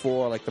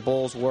 40-4 like the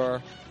Bulls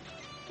were,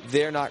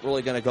 they're not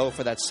really going to go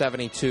for that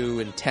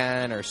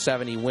 72-10 or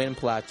 70-win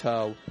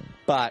plateau.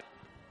 But,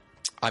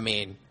 I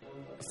mean,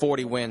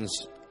 40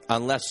 wins,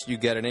 unless you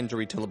get an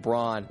injury to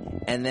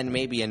LeBron, and then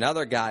maybe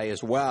another guy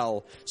as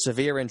well,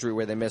 severe injury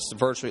where they miss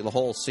virtually the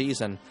whole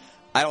season,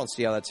 I don't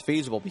see how that's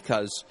feasible,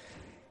 because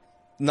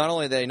not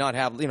only do they not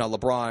have,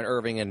 LeBron,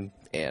 Irving,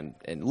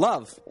 and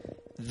Love,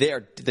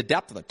 the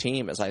depth of the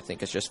team is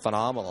just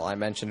phenomenal. I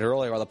mentioned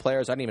earlier all the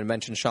players. I didn't even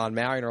mention Sean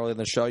Marion earlier in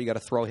the show. You got to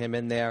throw him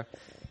in there.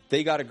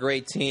 They got a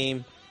great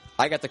team.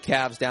 I got the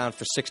Cavs down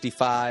for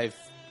 65,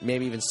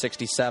 maybe even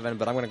 67,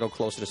 but I'm going to go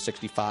closer to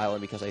 65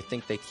 because I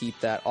think they keep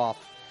that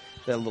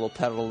little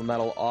pedal to the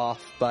metal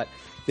off. But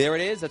there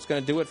it is. That's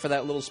going to do it for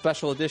that little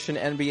special edition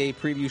NBA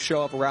preview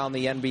show of Around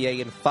the NBA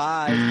in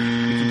 5. You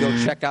can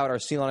go check out our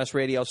CLNS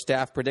Radio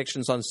staff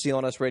predictions on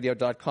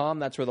clnsradio.com.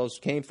 That's where those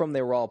came from.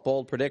 They were all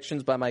bold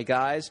predictions by my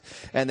guys,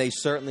 and they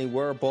certainly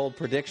were bold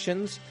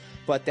predictions.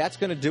 But that's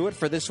going to do it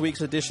for this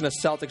week's edition of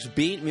Celtics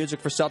Beat. Music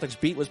for Celtics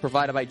Beat was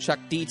provided by Chuck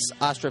Dietz,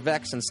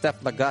 Astrovex, and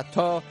Steph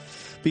Lagato.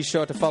 Be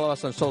sure to follow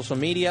us on social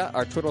media.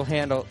 Our Twitter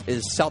handle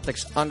is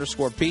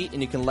Celtics_Beat,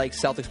 and you can like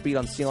Celtics Beat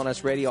on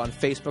CLNS Radio on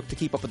Facebook to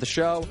keep up with the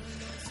show.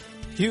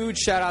 Huge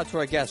shout-out to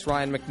our guest,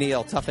 Ryan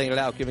McNeill, toughing it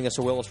out, giving us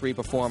a Willis Reed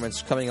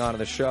performance, coming on to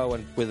the show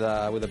and with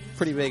a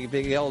pretty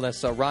big illness.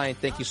 So, Ryan,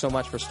 thank you so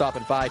much for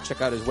stopping by.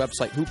 Check out his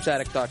website,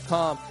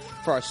 hoopsaddict.com.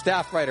 For our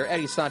staff writer,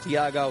 Eddie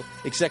Santiago,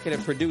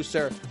 executive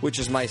producer, which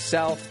is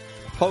myself,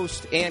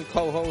 host and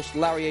co-host,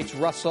 Larry H.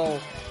 Russell.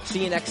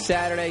 See you next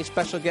Saturday.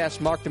 Special guest,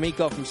 Mark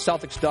D'Amico from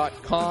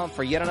Celtics.com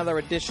for yet another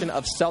edition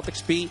of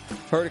Celtics Beat,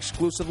 heard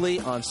exclusively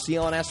on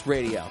CLNS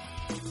Radio.